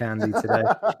eye candy today.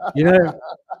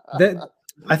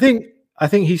 I think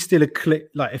he's still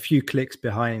a few clicks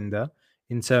behind her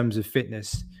in terms of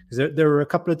fitness. There were a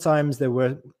couple of times there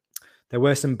were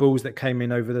some balls that came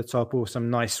in over the top or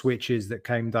some nice switches that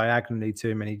came diagonally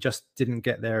to him, and he just didn't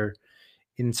get there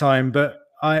in time. But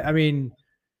I mean,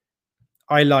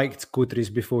 I liked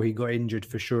Gudriz before he got injured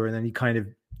for sure, and then he kind of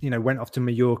went off to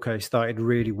Mallorca. He started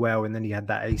really well, and then he had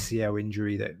that ACL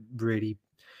injury that really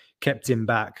kept him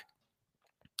back.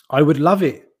 I would love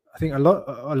it. I think a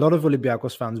lot of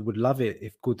Olympiacos fans would love it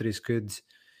if Gudriz could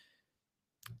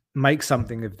make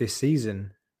something of this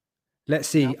season. Let's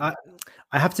see. Yeah.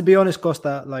 I have to be honest,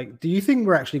 Costa. Do you think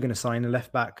we're actually going to sign a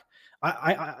left back?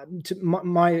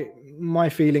 My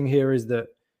feeling here is that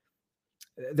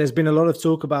there's been a lot of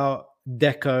talk about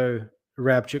Deco,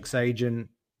 Rabchuk's agent,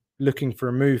 looking for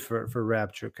a move for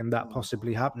Rabchuk, and that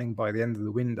possibly happening by the end of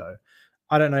the window.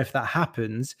 I don't know if that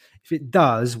happens. If it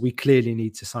does, we clearly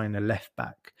need to sign a left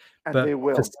back. And they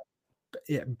will.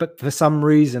 But for some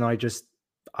reason, I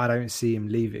don't see him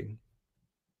leaving.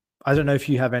 I don't know if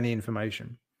you have any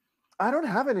information. I don't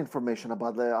have any information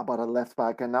about a left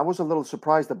back, and I was a little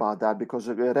surprised about that because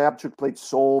Rabchuk played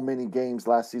so many games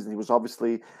last season. He was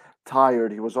obviously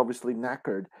tired. He was obviously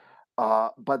knackered.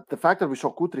 But the fact that we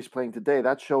saw Gudriz playing today,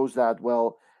 that shows that,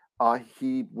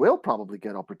 he will probably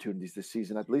get opportunities this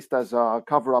season, at least as a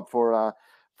cover-up for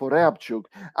Rabchuk.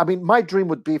 I mean, my dream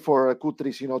would be for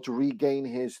Gudriz, to regain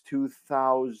his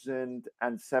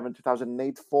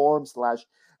 2007-2008 form /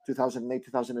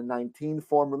 2008-2019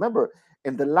 form. Remember,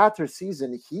 in the latter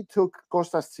season, he took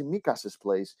Kostas Tsimikas'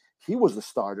 place. He was the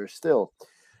starter still.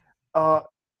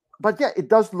 But yeah, it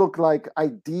does look like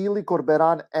ideally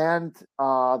Corberan and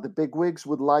the bigwigs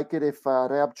would like it if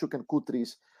Rabchuk and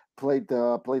Gudriz played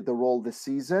the role this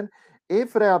season.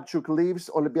 If Rabchuk leaves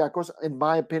Olympiacos, in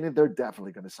my opinion, they're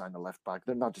definitely going to sign a left back.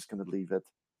 They're not just going to leave it.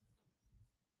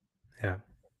 Yeah.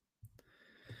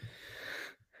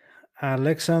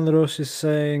 Alexandros is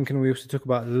saying, can we also talk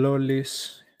about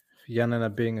Lolis?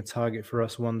 Giannina being a target for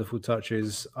us, wonderful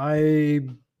touches. I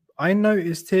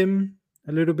noticed him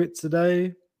a little bit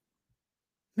today.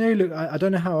 No, look, I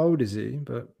don't know how old is he,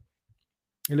 but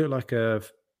he looked like a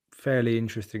fairly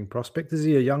interesting prospect. Is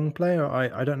he a young player?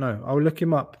 I don't know. I'll look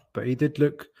him up, but he did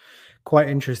look quite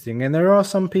interesting. And there are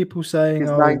some people saying, he's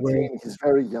 19. He's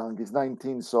very young. He's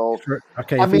 19. So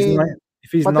okay, if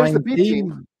he's 19, there's the B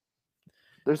team.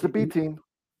 There's the B team.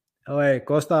 Oh, hey,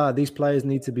 Costa, these players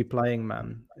need to be playing,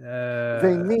 man.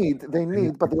 They need,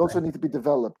 but they also need to be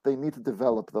developed. They need to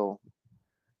develop, though.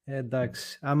 Yeah,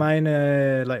 Dax. I mean,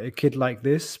 like a kid like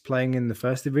this playing in the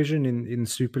first division in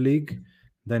Super League,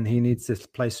 then he needs to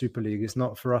play Super League. It's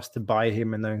not for us to buy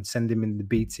him and then send him in the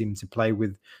B team to play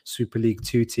with Super League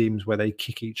 2 teams where they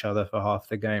kick each other for half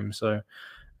the game. So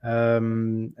I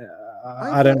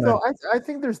don't know. I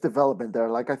think there's development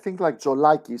there. I think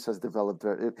Jolakis has developed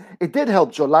there. It did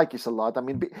help Jolakis a lot. I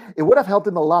mean, it would have helped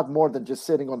him a lot more than just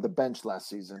sitting on the bench last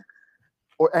season,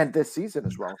 and this season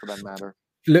as well, for that matter.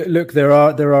 Look, there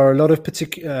are a lot of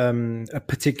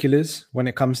particulars when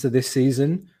it comes to this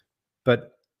season,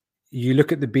 but you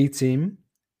look at the B team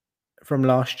from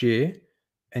last year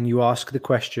and you ask the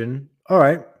question, all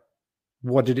right,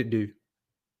 what did it do?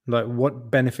 What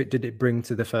benefit did it bring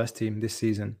to the first team this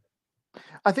season?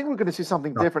 I think we're going to see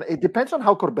something different. It depends on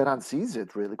how Corberan sees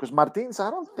it, really, because Martins,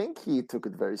 I don't think he took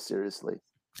it very seriously.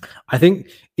 I think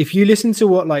if you listen to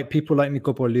what people like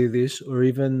Nikopolidis or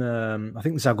even I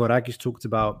think Zagorakis talked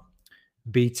about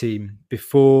B team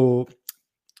before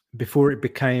it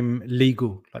became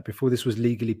legal, before this was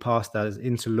legally passed as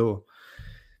into law,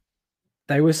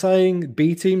 they were saying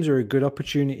B teams are a good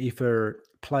opportunity for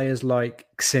players like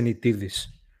Xenitidis.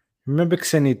 Remember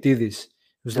Xenitidis?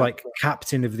 He was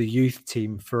captain of the youth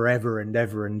team forever and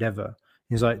ever and ever.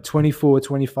 He was 24,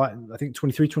 25, I think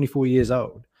 23, 24 years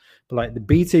old. But the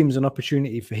B team's an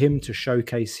opportunity for him to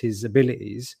showcase his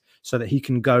abilities so that he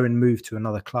can go and move to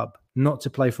another club, not to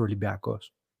play for Olympiacos.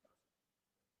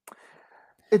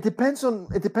 It depends on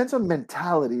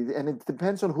mentality, and it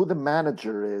depends on who the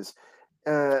manager is.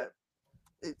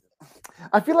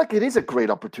 I feel like it is a great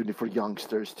opportunity for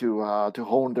youngsters to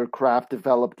hone their craft,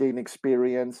 develop, gain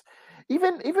experience.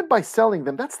 Even by selling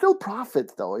them, that's still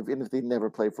profit though, even if they never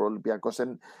play for Olympiacos.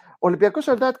 And Olympiacos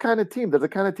are that kind of team. They're the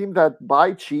kind of team that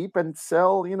buy cheap and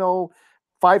sell,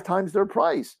 5 times their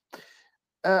price.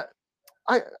 Uh,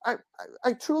 I, I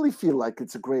I truly feel like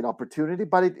it's a great opportunity,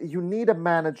 but you need a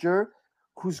manager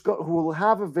who will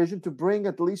have a vision to bring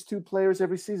at least 2 players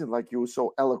every season, like you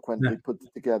so eloquently put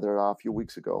together a few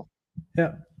weeks ago.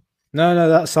 Yeah. No,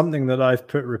 that's something that I've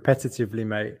put repetitively,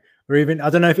 mate. Or even, I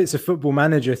don't know if it's a football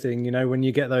manager thing, when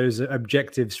you get those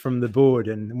objectives from the board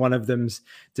and one of them's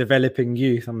developing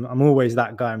youth, I'm always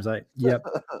that guy. I'm like, yep,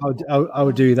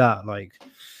 I'll do that, like,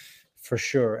 for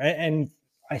sure. And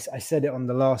I said it on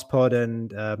the last pod, and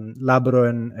Labro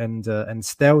and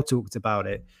Stel talked about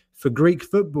it. For Greek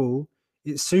football,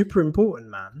 it's super important,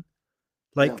 man.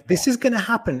 Like, this is going to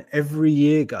happen every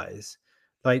year, guys.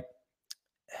 Like,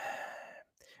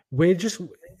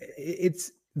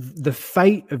 it's the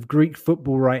fate of Greek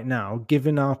football right now,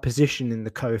 given our position in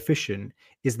the coefficient,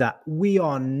 is that we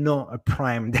are not a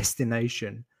prime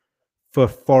destination for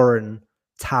foreign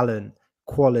talent,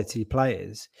 quality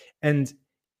players. And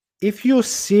if you're a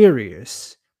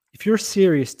serious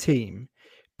team,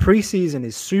 preseason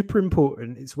is super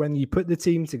important. It's when you put the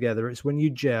team together. It's when you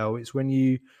gel. It's when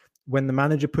the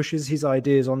manager pushes his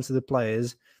ideas onto the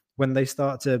players, when they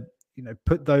start to,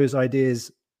 put those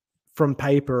ideas from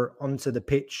paper onto the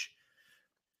pitch.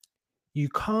 You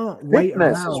can't wait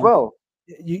around as well.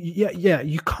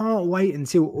 You can't wait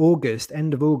until August,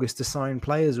 end of August, to sign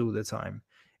players all the time.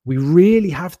 We really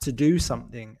have to do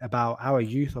something about our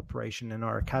youth operation and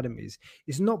our academies.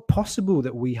 It's not possible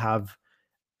that we have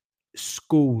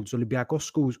schools, Olympiacos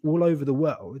schools all over the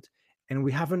world, and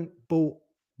we haven't bought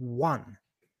one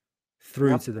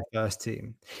through to the first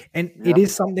team. And it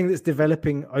is something that's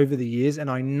developing over the years.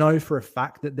 And I know for a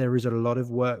fact that there is a lot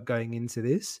of work going into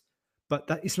this, but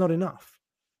that it's not enough.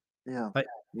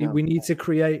 We need to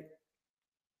create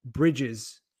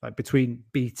bridges, like, between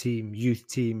B team, youth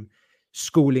team,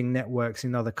 schooling networks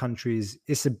in other countries.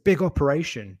 It's a big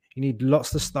operation. You need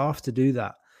lots of staff to do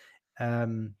that.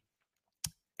 And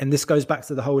this goes back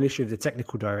to the whole issue of the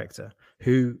technical director,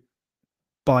 who,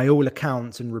 by all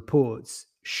accounts and reports,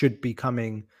 should be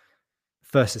coming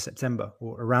 1st of September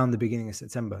or around the beginning of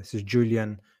September. This is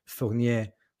Julien Fournier,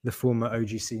 the former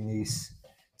OGC Nice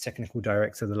technical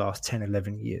director the last 10,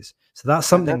 11 years. So that's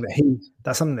something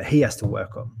that he has to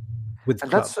work on with the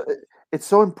club. It's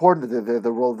so important,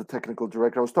 the role of the technical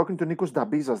director. I was talking to Nikos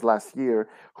Dabizas last year,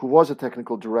 who was a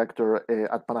technical director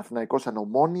at Panathinaikos and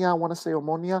Omonia. I want to say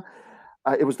Omonia.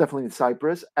 It was definitely in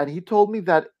Cyprus. And he told me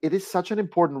that it is such an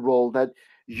important role that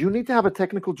you need to have a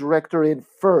technical director in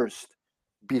first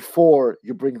before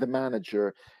you bring the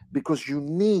manager, because you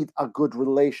need a good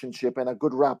relationship and a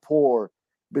good rapport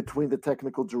between the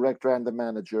technical director and the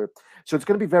manager. So it's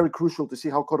going to be very crucial to see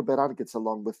how Corberan gets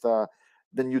along with the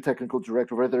new technical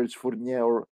director, whether it's Fournier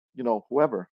or,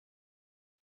 whoever.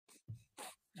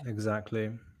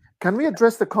 Exactly. Can we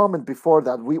address the comment before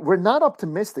that? We're not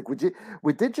optimistic.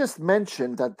 We did just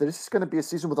mention that this is going to be a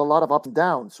season with a lot of ups and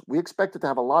downs. We expect it to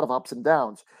have a lot of ups and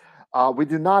downs. We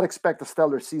do not expect a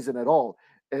stellar season at all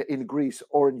in Greece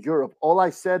or in Europe. All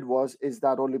I said is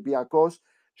that Olympiacos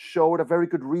showed a very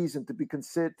good reason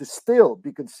to still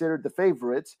be considered the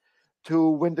favorites to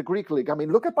win the Greek league. I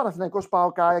mean, look at Panathinaikos,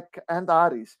 PAOK, and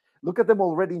Aris. Look at them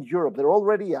already in Europe. They're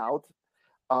already out.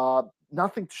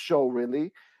 Nothing to show,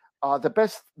 really. The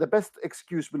best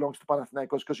excuse belongs to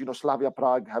Panathinaikos, because Slavia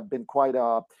Prague have been quite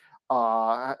have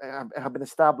been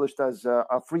established as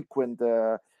a frequent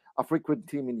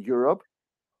team in Europe,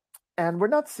 and we're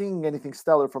not seeing anything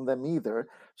stellar from them either.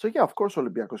 So yeah, of course,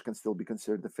 Olympiacos can still be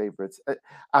considered the favorites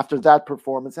after that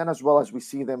performance, and as well as we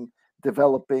see them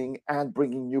developing and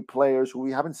bringing new players who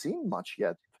we haven't seen much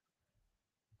yet.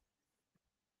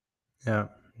 Yeah,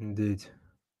 indeed.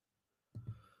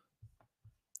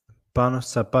 Panos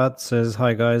Zapat says,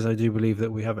 "Hi guys, I do believe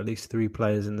that we have at least 3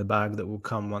 players in the bag that will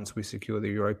come once we secure the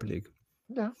Europa League."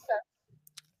 Yeah.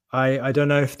 I don't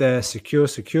know if they're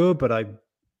secure, but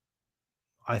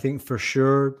I think for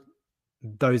sure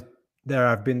there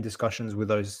have been discussions with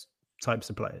those types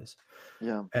of players.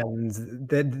 Yeah. And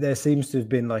there seems to have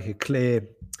been like a clear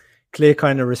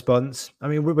kind of response. I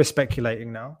mean, we're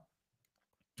speculating now.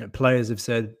 Players have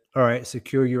said, all right,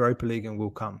 secure Europa League and we'll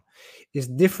come. It's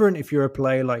different if you're a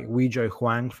player like Weizhou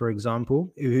Huang, for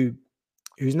example,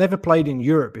 who's never played in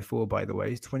Europe before, by the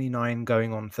way. He's 29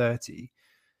 going on 30.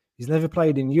 He's never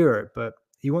played in Europe, but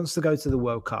he wants to go to the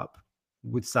World Cup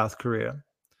with South Korea.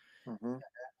 Mm-hmm.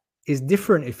 It's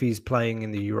different if he's playing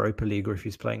in the Europa League or if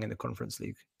he's playing in the Conference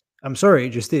League. I'm sorry, it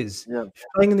just is. Yeah. If you're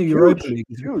playing in the Huge, Europa League,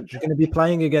 huge. you're going to be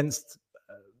playing against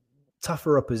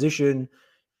tougher opposition.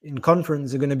 In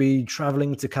conference, are going to be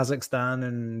traveling to Kazakhstan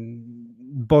and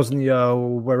Bosnia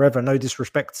or wherever. No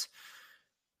disrespect,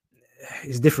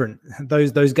 it's different.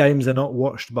 Those games are not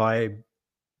watched by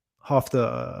half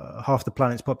the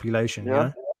planet's population.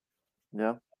 Yeah. You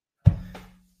know? Yeah.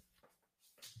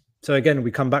 So again, we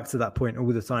come back to that point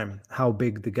all the time. How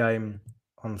big the game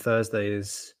on Thursday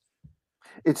is.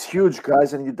 It's huge,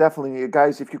 guys, and you definitely,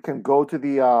 guys, if you can go to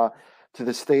the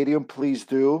stadium, please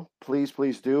do.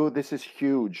 Please do. This is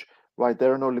huge. Right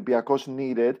there, and Olympiacos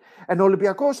needed. And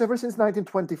Olympiacos, ever since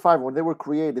 1925, when they were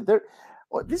created,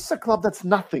 this is a club that's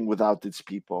nothing without its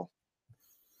people.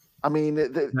 I mean,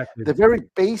 the very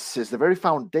basis, the very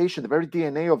foundation, the very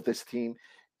DNA of this team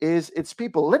is its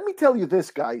people. Let me tell you this,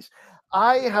 guys.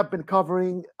 I've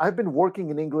been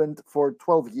working in England for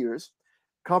 12 years,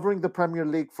 covering the Premier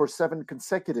League for 7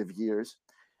 consecutive years.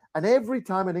 And every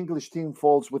time an English team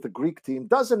falls with a Greek team,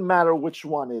 doesn't matter which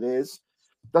one it is,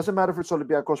 doesn't matter if it's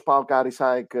Olympiacos, PAOK, Aris,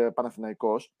 AEK,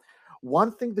 Panathinaikos.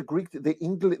 One thing the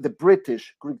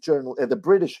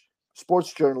British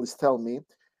sports journalists tell me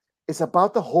is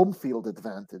about the home field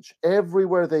advantage.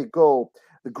 Everywhere they go,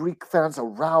 the Greek fans are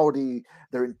rowdy,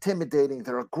 they're intimidating,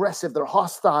 they're aggressive, they're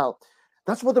hostile.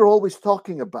 That's what they're always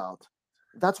talking about.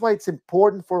 That's why it's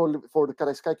important for the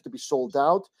Karaiskaki to be sold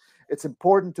out. It's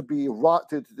important to be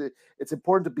it's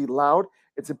important to be loud.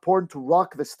 It's important to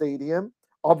rock the stadium.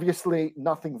 Obviously,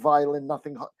 nothing violent,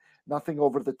 nothing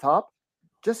over the top.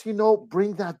 Just,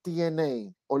 bring that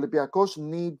DNA. Olympiacos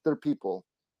need their people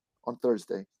on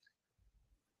Thursday.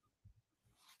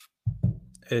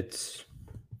 It's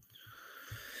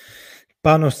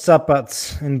Panos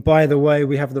Zapats. And by the way,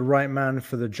 we have the right man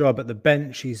for the job at the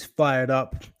bench. He's fired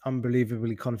up,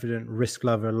 unbelievably confident, risk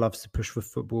lover, loves to push for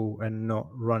football and not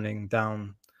running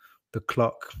down the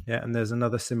clock. Yeah, and there's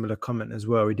another similar comment as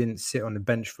well. He didn't sit on the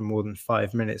bench for more than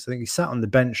 5 minutes. I think he sat on the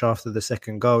bench after the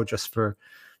second goal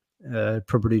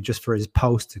probably just for his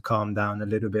pulse to calm down a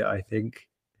little bit, I think.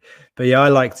 But yeah, I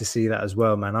like to see that as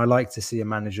well, man. I like to see a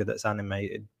manager that's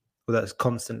animated, or that's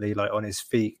constantly like on his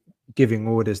feet, giving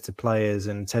orders to players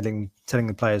and telling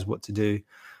the players what to do.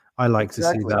 I like to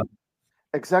see that.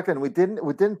 Exactly, and we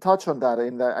didn't touch on that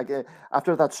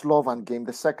after that Slovan game,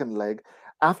 the second leg.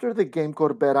 After the game,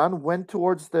 Corberan went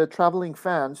towards the traveling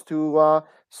fans to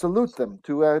salute them,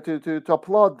 to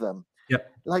applaud them.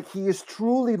 Yep. Like, he is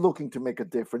truly looking to make a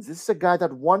difference. This is a guy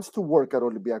that wants to work at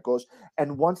Olympiacos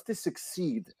and wants to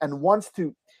succeed and wants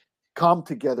to come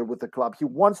together with the club. He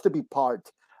wants to be part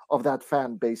of that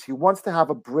fan base. He wants to have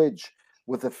a bridge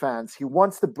with the fans. He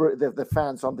wants the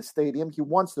fans on the stadium. He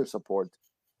wants their support.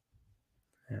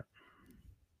 Yeah.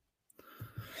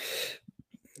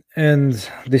 And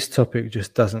this topic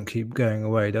just doesn't keep going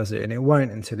away, does it? And it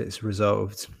won't until it's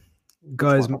resolved.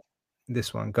 Guys,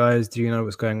 this one. Guys, do you know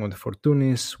what's going on with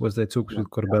Fortounis? Was there talks with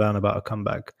Corberan about a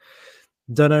comeback?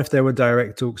 Don't know if there were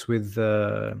direct talks with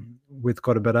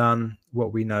Corberan.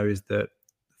 What we know is that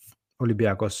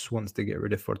Olympiacos wants to get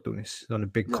rid of Fortounis. He's on a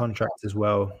big contract as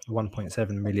well, 1.7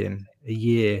 million a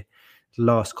year,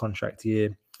 last contract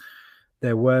year.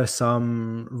 There were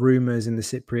some rumors in the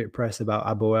Cypriot press about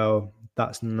Aboel.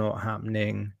 That's not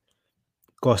happening.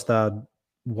 Costa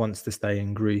wants to stay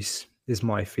in Greece, is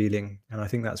my feeling. And I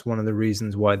think that's one of the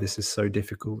reasons why this is so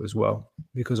difficult as well,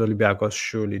 because Olympiacos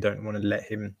surely don't want to let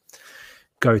him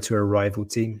go to a rival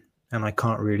team. And I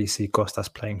can't really see Costas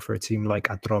playing for a team like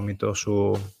Atromitos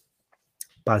or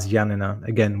Giannina,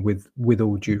 again, with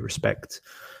all due respect.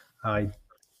 I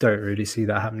don't really see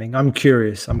that happening. I'm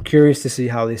curious to see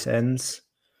how this ends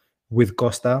with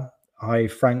Costa. I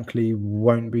frankly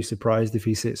won't be surprised if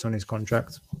he sits on his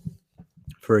contract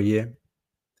for a year.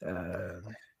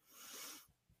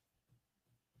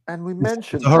 And we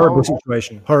mentioned it's a horrible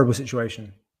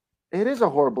situation. It is a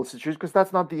horrible situation because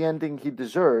that's not the ending he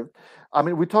deserved. I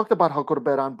mean, we talked about how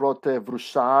Corberan brought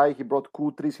Vrusai, he brought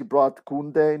Koutris, he brought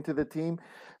Koundé into the team.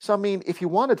 So, I mean, if he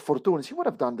wanted Fortounis, he would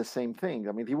have done the same thing.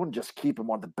 I mean, he wouldn't just keep him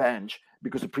on the bench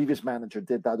because the previous manager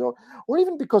did that, or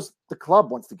even because the club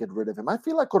wants to get rid of him. I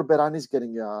feel like Corberan is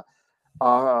getting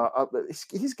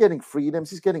he's getting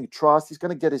freedoms, he's getting trust, he's going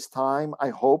to get his time.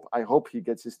 I hope he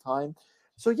gets his time.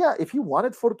 So, yeah, if he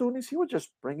wanted Fortounis, he would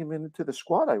just bring him into the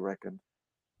squad, I reckon.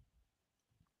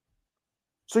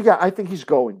 So, yeah, I think he's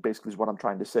going, basically, is what I'm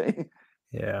trying to say.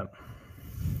 Yeah.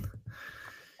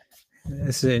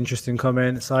 It's an interesting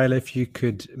comment. Sila, if you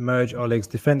could merge Oleg's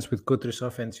defense with Koutris'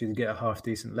 offense, you'd get a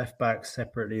half-decent left-back.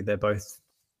 Separately, they're both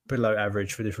below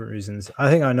average for different reasons. I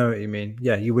think I know what you mean.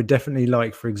 Yeah, you would definitely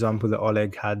like, for example, that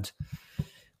Oleg had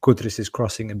Koutris'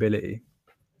 crossing ability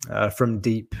from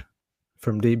deep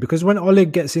from deep, because when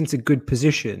Oleg gets into good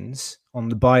positions on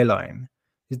the byline,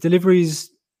 his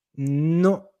delivery's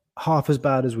not half as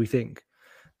bad as we think.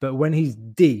 But when he's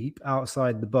deep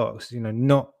outside the box,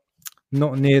 not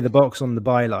near the box on the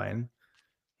byline,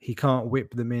 he can't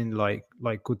whip them in like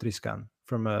Kutriskan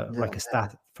from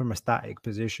a static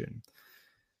position.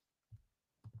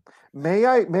 May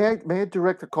I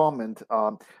direct a comment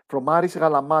from Maris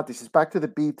Galamatis? It's back to the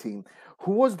B team.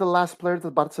 Who was the last player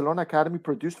that Barcelona Academy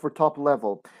produced for top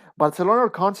level? Barcelona are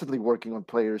constantly working on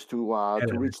players to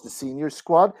reach the senior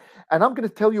squad, and I'm going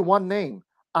to tell you one name: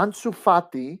 Ansu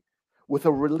Fati, with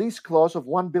a release clause of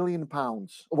 £1 billion,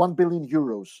 €1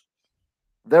 billion.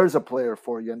 There's a player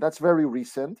for you, and that's very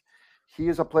recent. He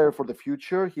is a player for the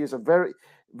future. He is a very,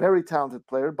 very talented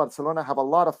player. Barcelona have a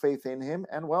lot of faith in him,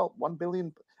 and well, 1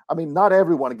 billion. I mean, not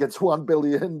everyone gets €1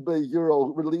 billion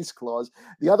release clause.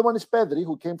 The other one is Pedri,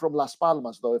 who came from Las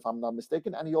Palmas, though, if I'm not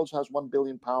mistaken, and he also has £1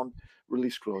 billion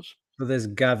release clause. So there's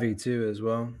Gavi too, as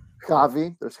well.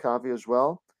 There's Gavi as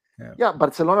well. Yeah,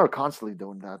 Barcelona are constantly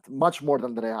doing that, much more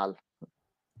than Real.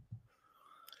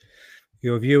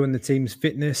 Your view on the team's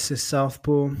fitness is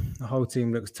Southpaw. The whole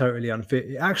team looks totally unfit.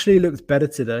 It actually looked better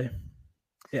today.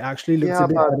 It actually looks a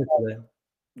bit better today.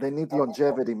 They need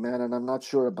longevity, man, and I'm not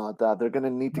sure about that. They're going to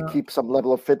need to keep some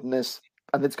level of fitness,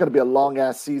 and it's going to be a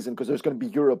long-ass season because there's going to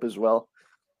be Europe as well.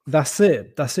 That's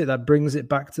it. That brings it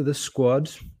back to the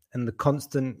squad and the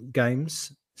constant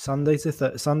games, Sunday,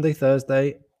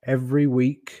 Thursday, every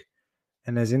week,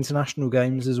 and there's international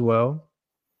games as well.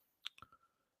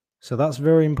 So that's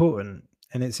very important,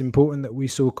 and it's important that we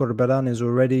saw Corberán is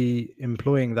already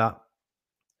employing that,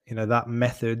 that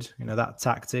method, that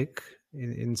tactic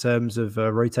in terms of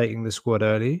rotating the squad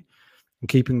early and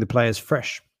keeping the players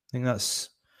fresh. I think that's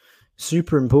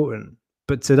super important.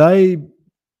 But today,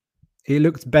 it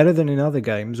looked better than in other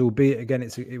games, albeit again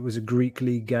it was a Greek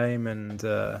league game, and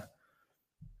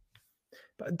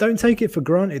but don't take it for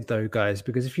granted though, guys,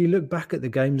 because if you look back at the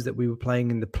games that we were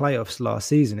playing in the playoffs last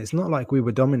season, it's not like we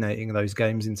were dominating those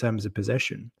games in terms of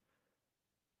possession.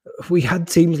 We had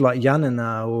teams like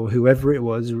Giannina or whoever it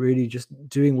was really just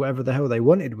doing whatever the hell they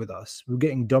wanted with us. We were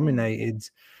getting dominated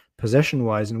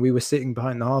possession-wise, and we were sitting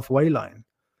behind the halfway line.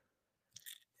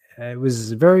 It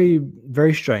was very,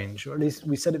 very strange. Or at least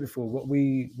we said it before. What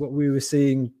we were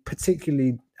seeing,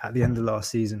 particularly at the end of last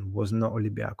season, was not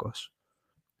Olympiacos.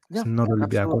 It's not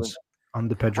Olympiacos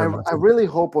under Pedro Martin. I really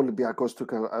hope Olympiacos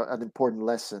took an important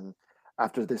lesson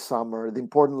after this summer. The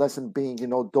important lesson being,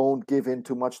 don't give in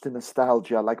too much to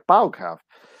nostalgia like PAOK have.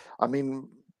 I mean,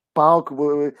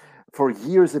 PAOK, for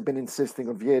years, they've been insisting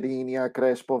on Vieirinha,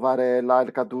 Crespo, Varela,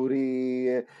 El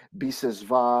Kaduri,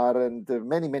 Bisesvar, and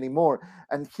many, many more.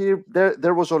 And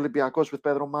there was Olympiacos with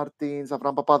Pedro Martins,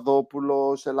 Avram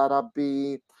Papadopoulos, El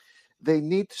Arabi. They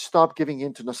need to stop giving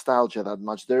in to nostalgia that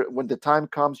much. When the time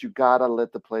comes, you gotta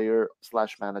let the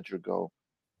player/manager go.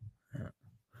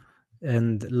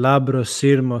 And Labros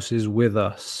Sirmos is with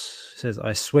us. Says,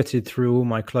 I sweated through all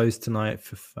my clothes tonight,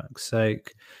 for fuck's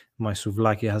sake. My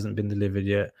souvlaki hasn't been delivered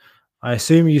yet. I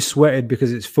assume you sweated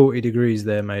because it's 40 degrees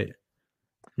there, mate.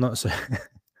 Not so.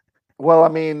 Well, I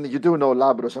mean, you do know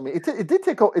Labros. I mean, it did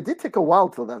take a while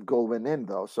till that goal went in,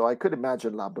 though. So I could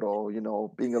imagine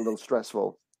Labro, being a little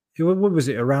stressful. What was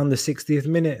it, around the 60th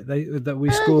minute that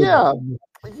we scored?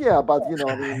 Yeah, but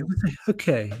I mean,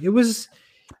 okay, it was.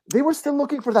 They were still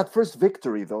looking for that first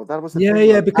victory, though. That was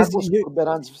because that was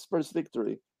Beran's first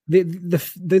victory.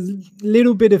 The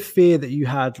little bit of fear that you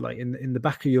had, like in the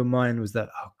back of your mind, was that,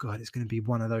 oh god, it's going to be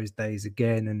one of those days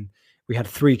again, and we had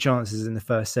 3 chances in the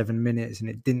first 7 minutes and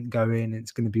it didn't go in.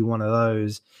 It's going to be one of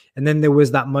those. And then there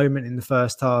was that moment in the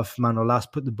first half,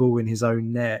 Manolas put the ball in his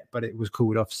own net, but it was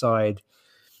called offside.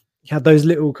 You had those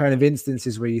little kind of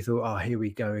instances where you thought, oh, here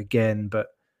we go again. But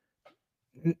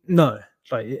no,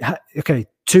 okay,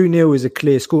 2-0 is a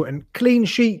clear score. And clean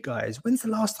sheet, guys. When's the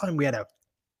last time we had a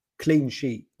clean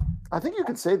sheet? I think you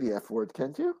can say the F word,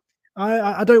 can't you?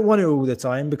 I don't want it all the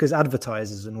time because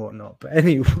advertisers and whatnot. But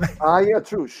anyway. Yeah,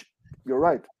 true. You're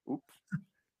right. Oops.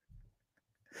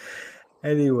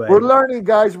 Anyway. We're learning,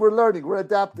 guys. We're learning. We're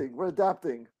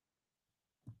adapting.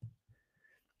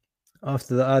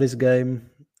 After the Aris game,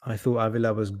 I thought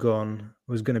Avila was gone,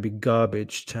 was going to be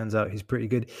garbage. Turns out he's pretty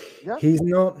good. Yeah. He's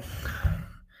not.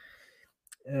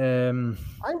 I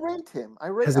rate him.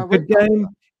 Has a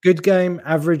good game,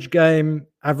 average game,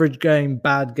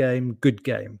 bad game, good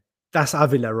game. That's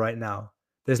Avila right now.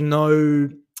 There's no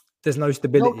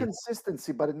stability. No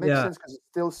consistency, but it makes sense because it's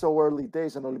still so early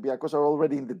days and Olympiacos are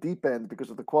already in the deep end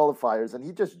because of the qualifiers, and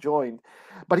he just joined.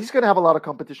 But he's going to have a lot of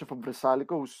competition from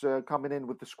Vrsaljko, who's coming in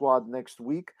with the squad next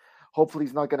week. Hopefully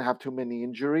he's not going to have too many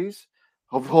injuries.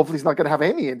 Hopefully, he's not going to have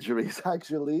any injuries.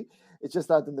 Actually, it's just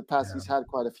that in the past he's had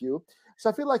quite a few. So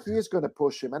I feel like he is going to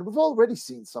push him, and we've already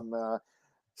seen some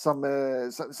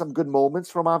good moments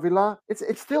from Avila.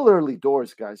 It's still early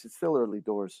doors, guys. It's still early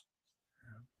doors.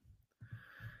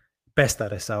 Πέστα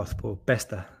ρε Southpaw,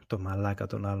 πέστα το μαλάκα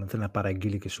τον άλλον. Θέλει να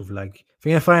παραγγείλει και σουβλάκι.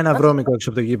 Φύγει να φάει ένα βρώμικο έξω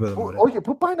από το γήπεδο. Όχι,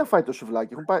 πού πάει να φάει το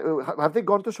σουβλάκι? Have they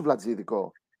gone to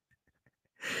σουβλατζίδικο?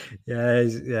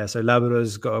 Yeah, so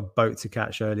Labrador's got a boat to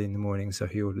catch early in the morning, so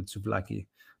he ordered souvlaki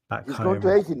back He's home.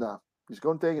 He's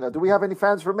going to Egina. Do we have any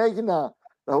fans from Egina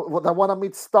that want to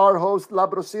meet star host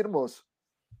Labros Sirmos?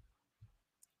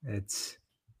 It's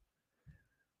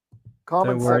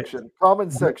comment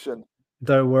section.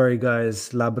 Don't worry, guys.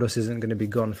 Labros isn't going to be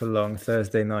gone for long.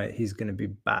 Thursday night, he's going to be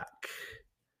back.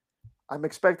 I'm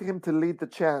expecting him to lead the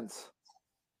chants.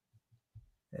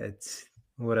 It's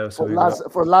what else?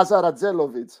 For Lazar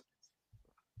Adzelovic.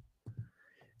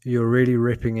 You're really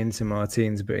ripping into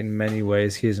Martins, but in many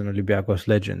ways, he is an Olympiacos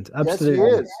legend.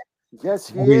 Absolutely. Yes,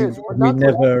 he is.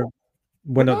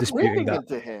 We're not disputing that.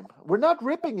 We're not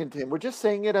ripping into him. We're just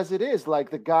saying it as it is. Like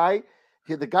the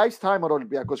guy's time at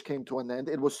Olympiacos came to an end.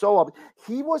 It was so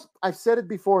I've said it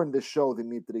before in this show,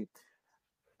 Dimitri.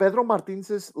 Pedro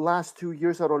Martins' last 2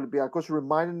 years at Olympiacos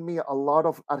reminded me a lot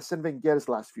of Arsene Wenger's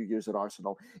last few years at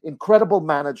Arsenal. Incredible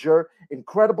manager,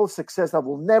 incredible success that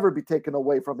will never be taken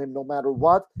away from him no matter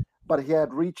what, but he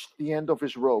had reached the end of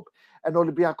his rope. And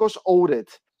Olympiacos owed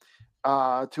it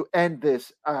to end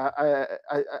this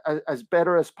as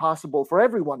better as possible for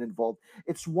everyone involved.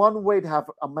 It's one way to have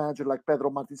a manager like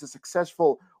Pedro Martins, a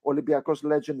successful Olympiacos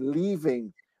legend,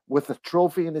 leaving with a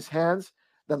trophy in his hands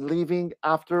than leaving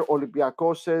after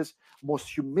Olympiacos' most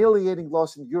humiliating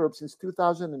loss in Europe since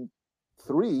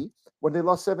 2003, when they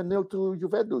lost 7-0 to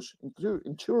Juventus in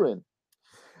Turin.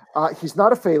 He's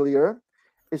not a failure.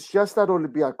 It's just that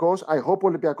Olympiacos, I hope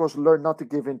Olympiacos learn not to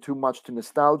give in too much to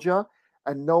nostalgia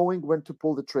and knowing when to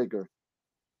pull the trigger.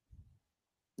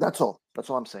 That's all. That's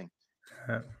all I'm saying.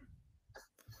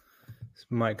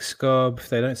 Mike Scobb, if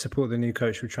they don't support the new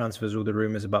coach who transfers all the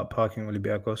rumors about parking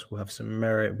Olympiacos, will have some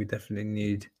merit. We definitely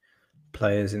need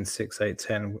players in 6, 8,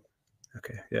 10.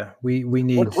 Okay, yeah. We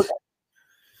need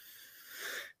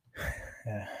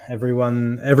Yeah,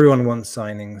 everyone wants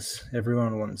signings.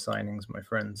 Everyone wants signings, my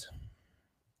friends.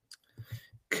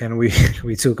 Can we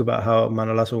talk about how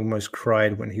Manolas almost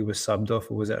cried when he was subbed off,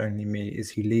 or was it only me? Is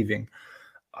he leaving?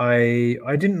 I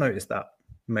didn't notice that,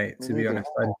 mate, to be honest.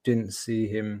 I didn't see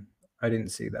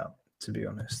that, to be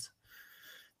honest.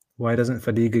 Why doesn't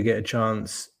Fadiga get a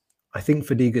chance? I think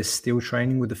Fadiga's still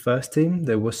training with the first team.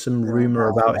 There was some rumor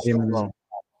about him.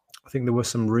 I think there was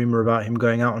some rumor about him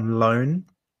going out on loan.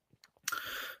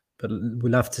 But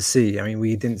we'll have to see. I mean,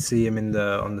 we didn't see him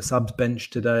on the subs bench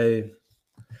today.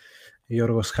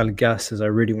 Yorgos Kalgas says, I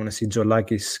really want to see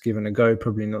Zolakis given a go.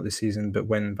 Probably not this season, but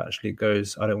when actually it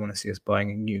goes, I don't want to see us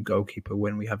buying a new goalkeeper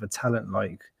when we have a talent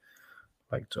like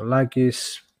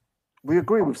Zolakis. We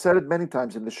agree. We've said it many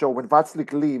times in the show. When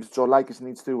Vatslik leaves, Zolakis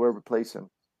needs to replace him.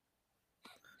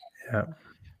 Yeah.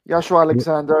 Yashua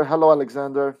Alexander. Hello,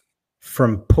 Alexander.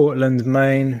 From Portland,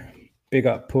 Maine. Big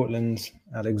up Portland,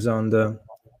 Alexander.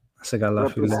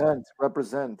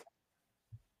 Represent.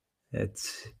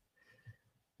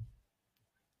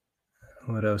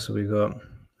 What else have we got?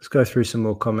 Let's go through some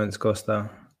more comments, Costa.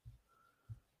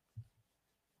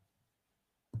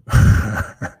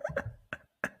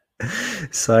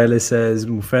 Silas says,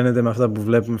 μου φαίνεται με αυτά που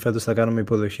βλέπουμε φέτος θα κάνουμε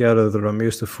υποδοχή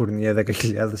αεροδρομίου στο Φουρνιέ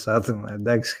 10.000 άτομα.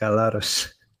 Εντάξει,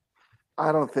 χαλάρωση.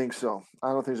 I don't think so.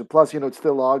 Plus, it's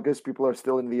still August. People are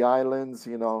still in the islands,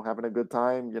 having a good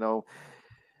time.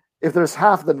 If there's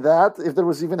half than that, if there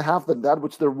was even half than that,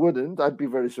 which there wouldn't, I'd be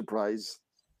very surprised.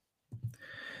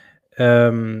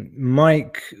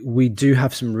 Mike, we do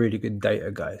have some really good data,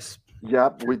 guys. Yeah,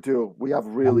 we do. We have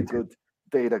really good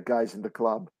data, guys, in the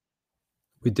club.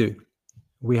 We do.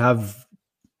 We have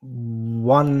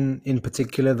one in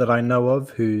particular that I know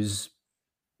of who's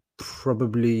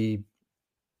probably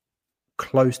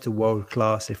close to world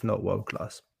class, if not world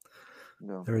class.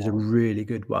 No. There is a really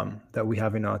good one that we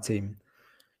have in our team.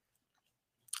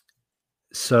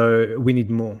 So we need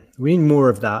more. We need more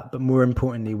of that, but more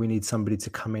importantly, we need somebody to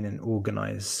come in and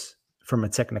organize from a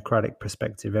technocratic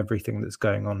perspective everything that's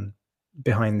going on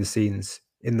behind the scenes,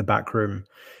 in the back room,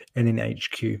 and in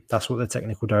HQ. That's what the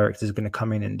technical director is going to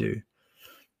come in and do.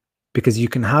 Because you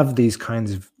can have these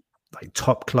kinds of like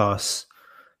top class,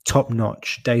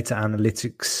 top-notch data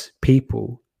analytics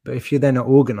people, but if you're then not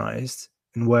organized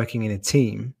and working in a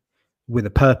team with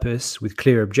a purpose, with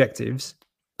clear objectives,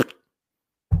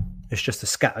 it's just a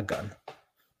scattergun.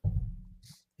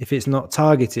 If it's not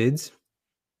targeted,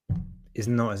 it's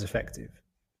not as effective.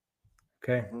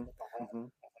 Okay. Mm-hmm.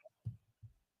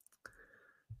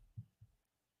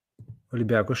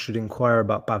 Olympiacos should inquire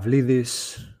about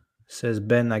Pavlidis, says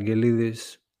Ben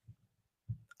Agilidis.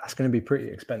 That's going to be pretty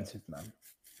expensive, man.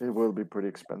 It will be pretty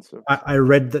expensive. I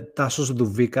read that Tassos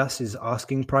Douvikas'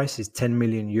 asking price is 10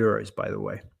 million euros, by the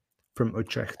way, from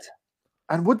Utrecht.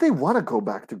 And would they want to go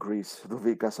back to Greece,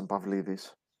 Douvikas and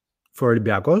Pavlidis? For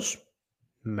Olympiacos?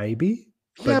 Maybe.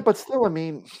 Yeah, but still, I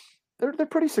mean, they're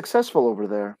pretty successful over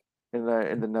there in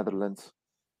the Netherlands.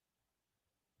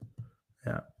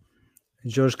 Yeah.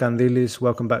 George Candilis,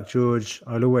 welcome back, George.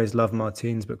 I'll always love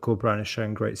Martins, but Corporán has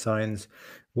shown great signs.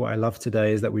 What I love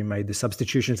today is that we made the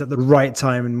substitutions at the right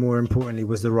time, and more importantly,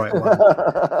 was the right one.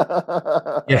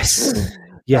 Yes,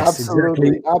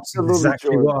 absolutely,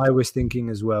 exactly George. what I was thinking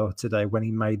as well today when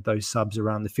he made those subs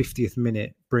around the 50th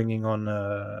minute, bringing on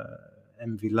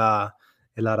Mvila,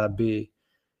 El Arabi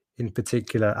in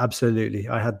particular. Absolutely,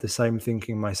 I had the same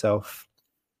thinking myself.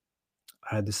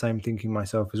 As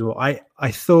well.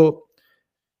 I thought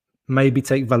maybe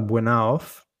take Valbuena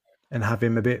off and have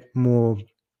him a bit more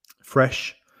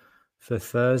fresh for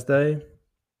Thursday.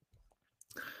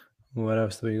 What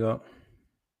else do we got?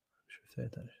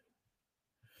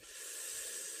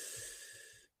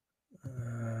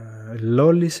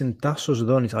 Lolis and Tassos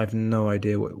Donis. I have no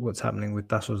idea what's happening with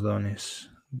Tassos Donis.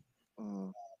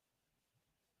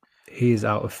 He is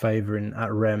out of favor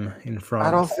at Rem in France.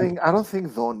 I don't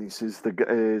think Donis is the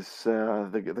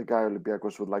guy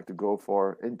Olympiacos would like to go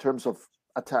for in terms of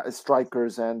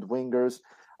strikers and wingers.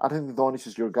 I don't think Donis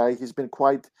is your guy. He's been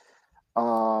quite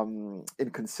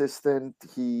inconsistent.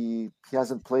 He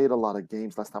hasn't played a lot of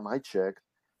games last time I checked.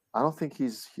 I don't think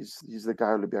he's the guy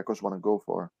Olympiacos want to go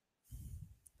for.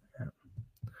 Yeah.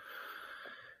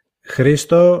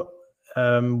 Christo,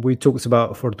 we talked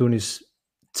about Fortounis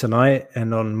tonight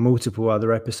and on multiple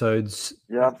other episodes.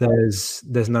 Yeah,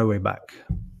 there's no way back.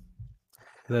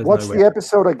 Watch the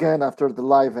episode again after the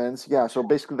live ends. Yeah, so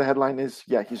basically the headline is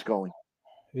he's going.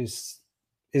 Is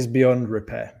beyond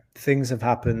repair. Things have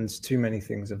happened. Too many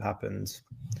things have happened.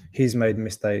 He's made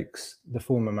mistakes. The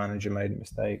former manager made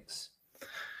mistakes.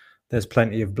 There's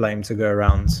plenty of blame to go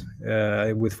around.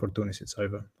 With Fortounis, it's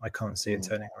over. I can't see it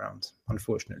turning around,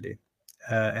 unfortunately.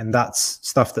 And that's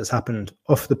stuff that's happened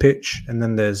off the pitch. And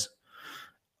then there's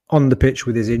on the pitch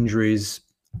with his injuries.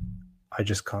 I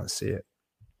just can't see it.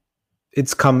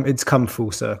 It's come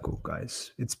full circle,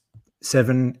 guys. It's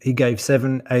 7. He gave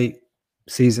 7-8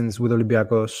 seasons with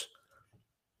Olympiacos.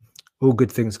 All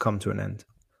good things come to an end.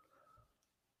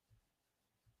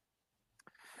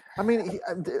 I mean,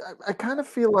 I kind of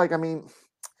feel like, I mean,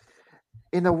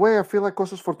 in a way, I feel like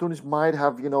Kostas Fortounis might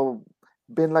have,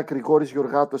 been like Grigoris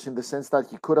Georgatos in the sense that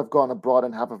he could have gone abroad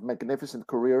and have a magnificent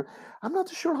career. I'm not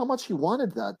too sure how much he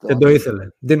wanted that, though.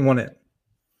 Didn't want it.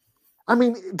 I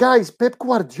mean, guys, Pep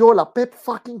effing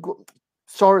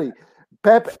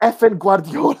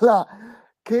Guardiola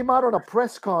came out on a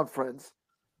press conference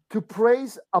to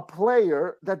praise a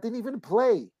player that didn't even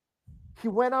play. He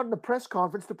went out in a press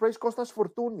conference to praise Kostas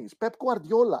Fortounis, Pep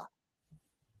Guardiola.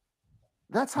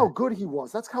 That's how good he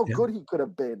was. That's how good he could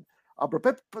have been.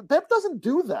 Pep doesn't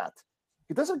do that.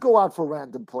 He doesn't go out for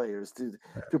random players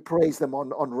to praise them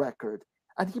on record.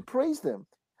 And he praised them.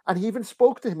 And he even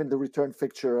spoke to him in the return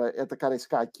fixture at the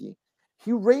Karaiskaki.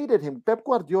 He rated him. Pep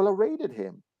Guardiola rated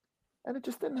him. And it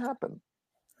just didn't happen.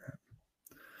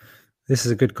 This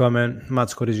is a good comment.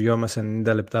 Μάτς χωρίς γιο μας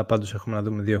 90 λεπτά. Πάντως έχουμε να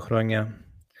δούμε 2 χρόνια.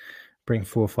 Bring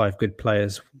 4 or 5 good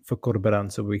players for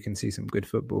Corberán so we can see some good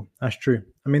football. That's true.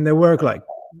 I mean, there were like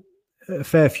a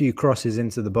fair few crosses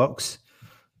into the box,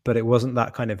 but it wasn't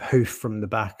that kind of hoof from the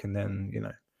back. And then, it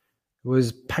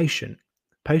was patient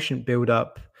build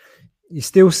up. You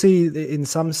still see in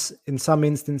some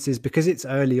instances, because it's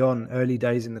early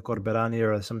days in the Corberán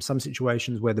era, some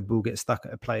situations where the ball gets stuck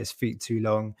at a player's feet too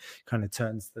long, kind of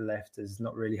turns to the left is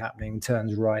not really happening,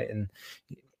 turns right. And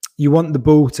you want the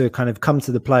ball to kind of come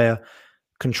to the player,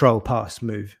 control, pass,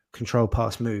 move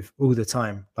all the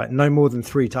time. Like no more than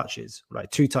 3 touches, like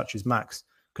 2 touches max,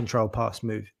 control, pass,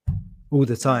 move all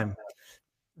the time.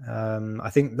 I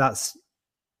think that's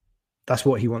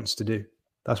what he wants to do.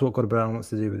 That's what Corberán wants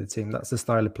to do with the team. That's the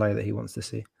style of play that he wants to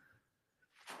see.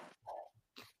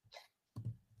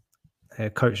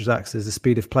 Coach Zach says the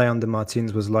speed of play under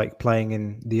Martins was like playing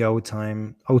in the old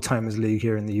timers league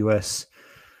here in the US.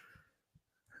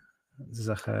 Does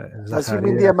he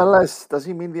mean the MLS? Does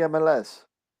he mean the MLS?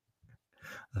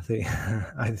 I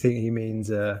think he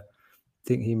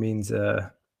means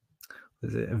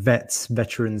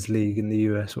veterans league in the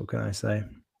US. What can I say?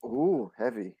 Ooh,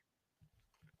 heavy.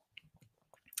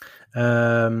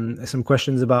 Some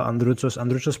questions about Androuchos.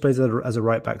 Androuchos plays as a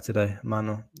right back today,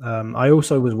 Mano. I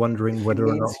also was wondering whether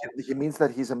or not he means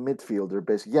that he's a midfielder,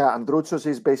 basically. Yeah, Androuchos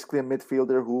is basically a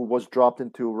midfielder who was dropped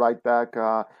into right back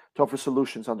to offer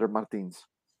solutions under Martins.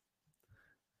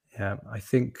 Yeah, I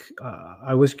think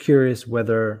I was curious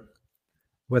whether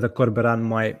Corberan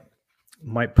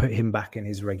might put him back in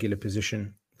his regular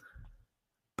position,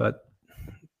 but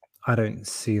I don't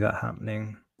see that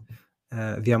happening.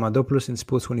 Diamandopoulos in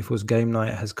Sports 24's game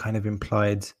night has kind of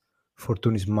implied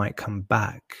Fortounis might come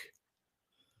back.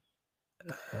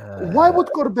 Why would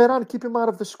Corberan keep him out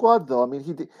of the squad, though? I mean,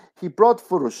 he brought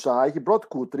Furusai, he brought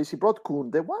Koutris, he brought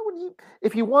Kounde. Why would he?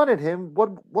 If he wanted him, what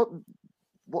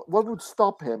would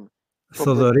stop him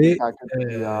from bringing him back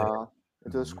into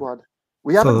the squad?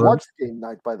 We haven't watched game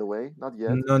night, by the way, not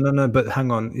yet. No. But hang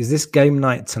on, is this game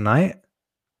night tonight,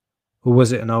 or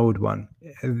was it an old one?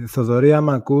 Θοδωρή,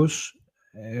 άμα ακούς,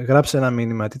 γράψε ένα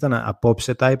μήνυμα. Τι ήταν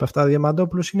απόψε, τα είπε αυτά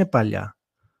Διαμαντόπουλος, είναι παλιά.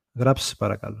 Γράψε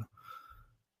παρακαλώ.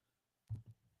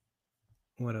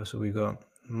 What else have we got?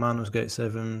 Manos Gate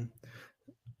 7,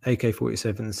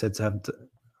 AK-47 said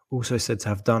to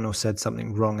have done or said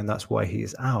something wrong, and that's why he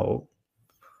is out.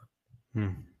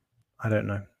 I don't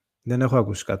know. Δεν έχω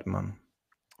ακούσει κάτι, man.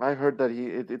 I heard that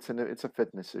it's a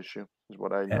fitness issue, is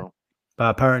what I know. But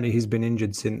apparently he's been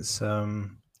injured since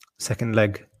second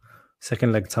leg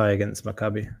tie against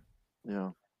Maccabi. Yeah.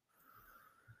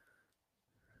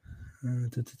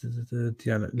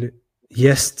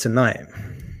 Yes, tonight.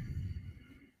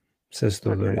 Says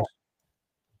Tholoris.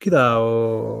 Κοίτα,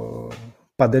 ο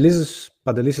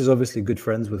Παντελής is obviously good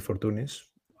friends with Fortounis.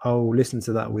 I'll listen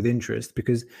to that with interest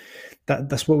because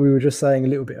that's what we were just saying a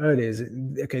little bit earlier. Is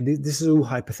okay? This is all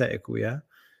hypothetical, yeah.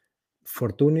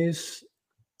 Fortounis,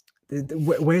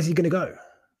 where's he going to go?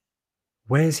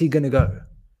 Where's he going to go?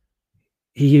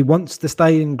 He wants to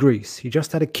stay in Greece. He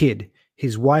just had a kid.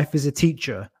 His wife is a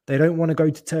teacher. They don't want to go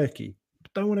to Turkey.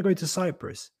 Don't want to go to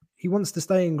Cyprus. He wants to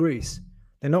stay in Greece.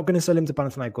 They're not going to sell him to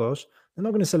Panathinaikos. They're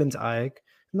not going to sell him to AEK.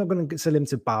 They're not going to sell him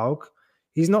to PAOK.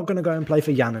 He's not going to go and play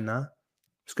for Giannina.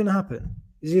 What's going to happen?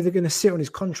 He's either going to sit on his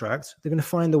contract. They're going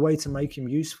to find a way to make him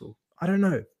useful. I don't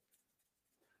know.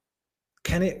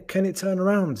 Can it turn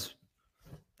around?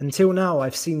 Until now,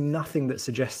 I've seen nothing that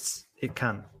suggests it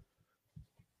can.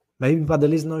 Maybe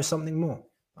Padelis knows something more.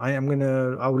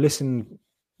 I'll listen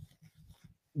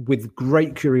with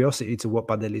great curiosity to what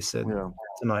Padelis said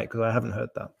tonight because I haven't heard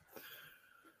that.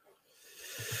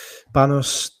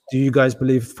 Panos, do you guys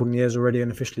believe Fournier is already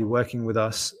unofficially working with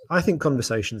us? I think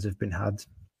conversations have been had.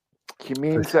 He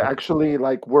means actually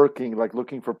like working, like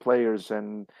looking for players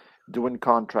and doing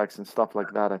contracts and stuff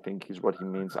like that. I think is what he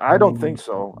means. I don't think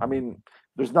so. I mean,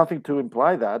 there's nothing to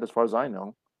imply that as far as I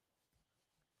know.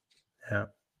 Yeah.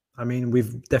 I mean,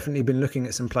 we've definitely been looking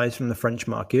at some players from the French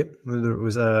market, whether it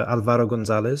was Alvaro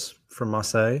Gonzalez from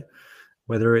Marseille,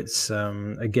 whether it's,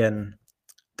 again,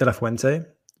 De La Fuente,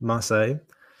 Marseille,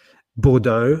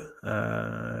 Bordeaux,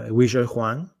 Huijo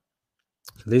Juan.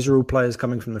 So these are all players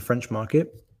coming from the French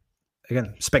market.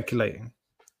 Again, speculating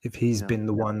if he's been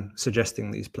the one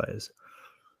suggesting these players.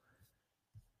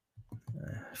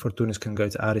 Fortounis can go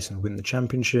to Aris and win the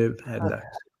championship.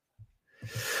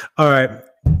 All right.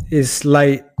 It's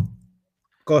late.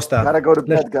 Costa. Gotta go to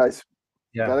bed, guys.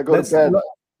 Yeah. Gotta go to bed.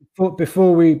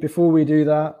 Before we do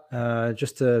that,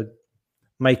 just to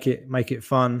make it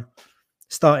fun,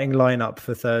 starting lineup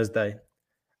for Thursday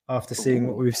after seeing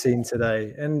what we've seen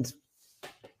today. And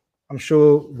I'm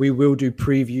sure we will do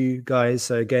preview, guys.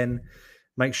 So again,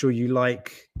 make sure you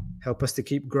help us to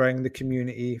keep growing the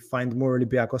community, find more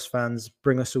Olympiacos fans,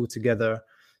 bring us all together,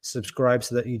 subscribe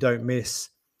so that you don't miss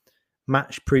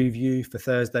match preview for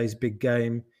Thursday's big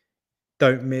game.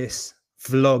 Don't miss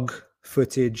vlog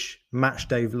footage, match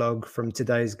day vlog from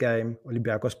today's game.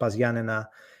 Olympiacos pas Giannina,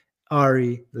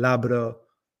 Ari, Labro,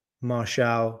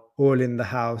 Marshall, all in the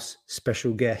house.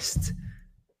 Special guest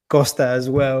Costa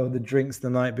as well. The drinks the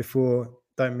night before.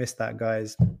 Don't miss that,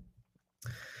 guys.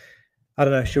 I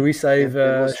don't know. Should we save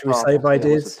ideas? It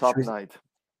was a tough night.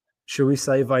 Should we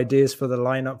save ideas for the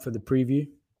lineup for the preview?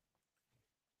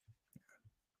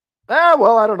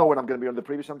 Well, I don't know when I'm going to be on the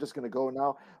preview, so I'm just going to go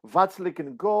now. Vatslik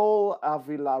in goal,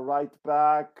 Avila right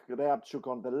back, Reabchuk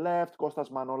on the left, Kostas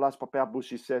Manolas,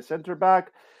 Papeabousis center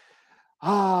back,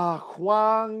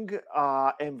 Huang,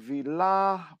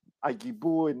 Mvila,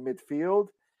 Agibu in midfield,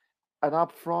 and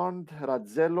up front,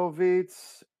 Radzelovic,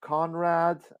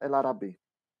 Conrad, El Arabi.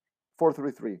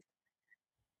 4-3-3.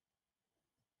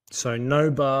 So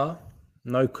no Bar,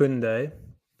 no Kunde,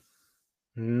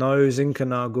 no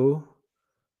Zinkanagu,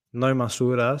 no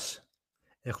Masouras.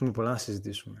 Έχουμε πολλά να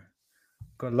συζητήσουμε.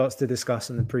 Got lots to discuss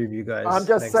in the preview, guys. I'm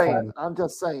just next saying. time. I'm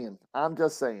just saying. I'm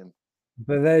just saying.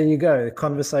 But there you go. The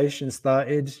conversation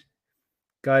started.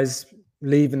 Guys,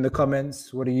 leave in the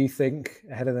comments. What do you think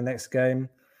ahead of the next game?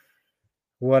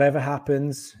 Whatever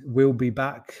happens, we'll be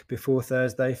back before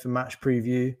Thursday for match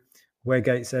preview. We're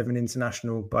Gate 7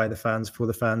 International, by the fans, for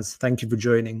the fans. Thank you for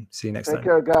joining. See you next time. Take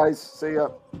care, guys. See ya.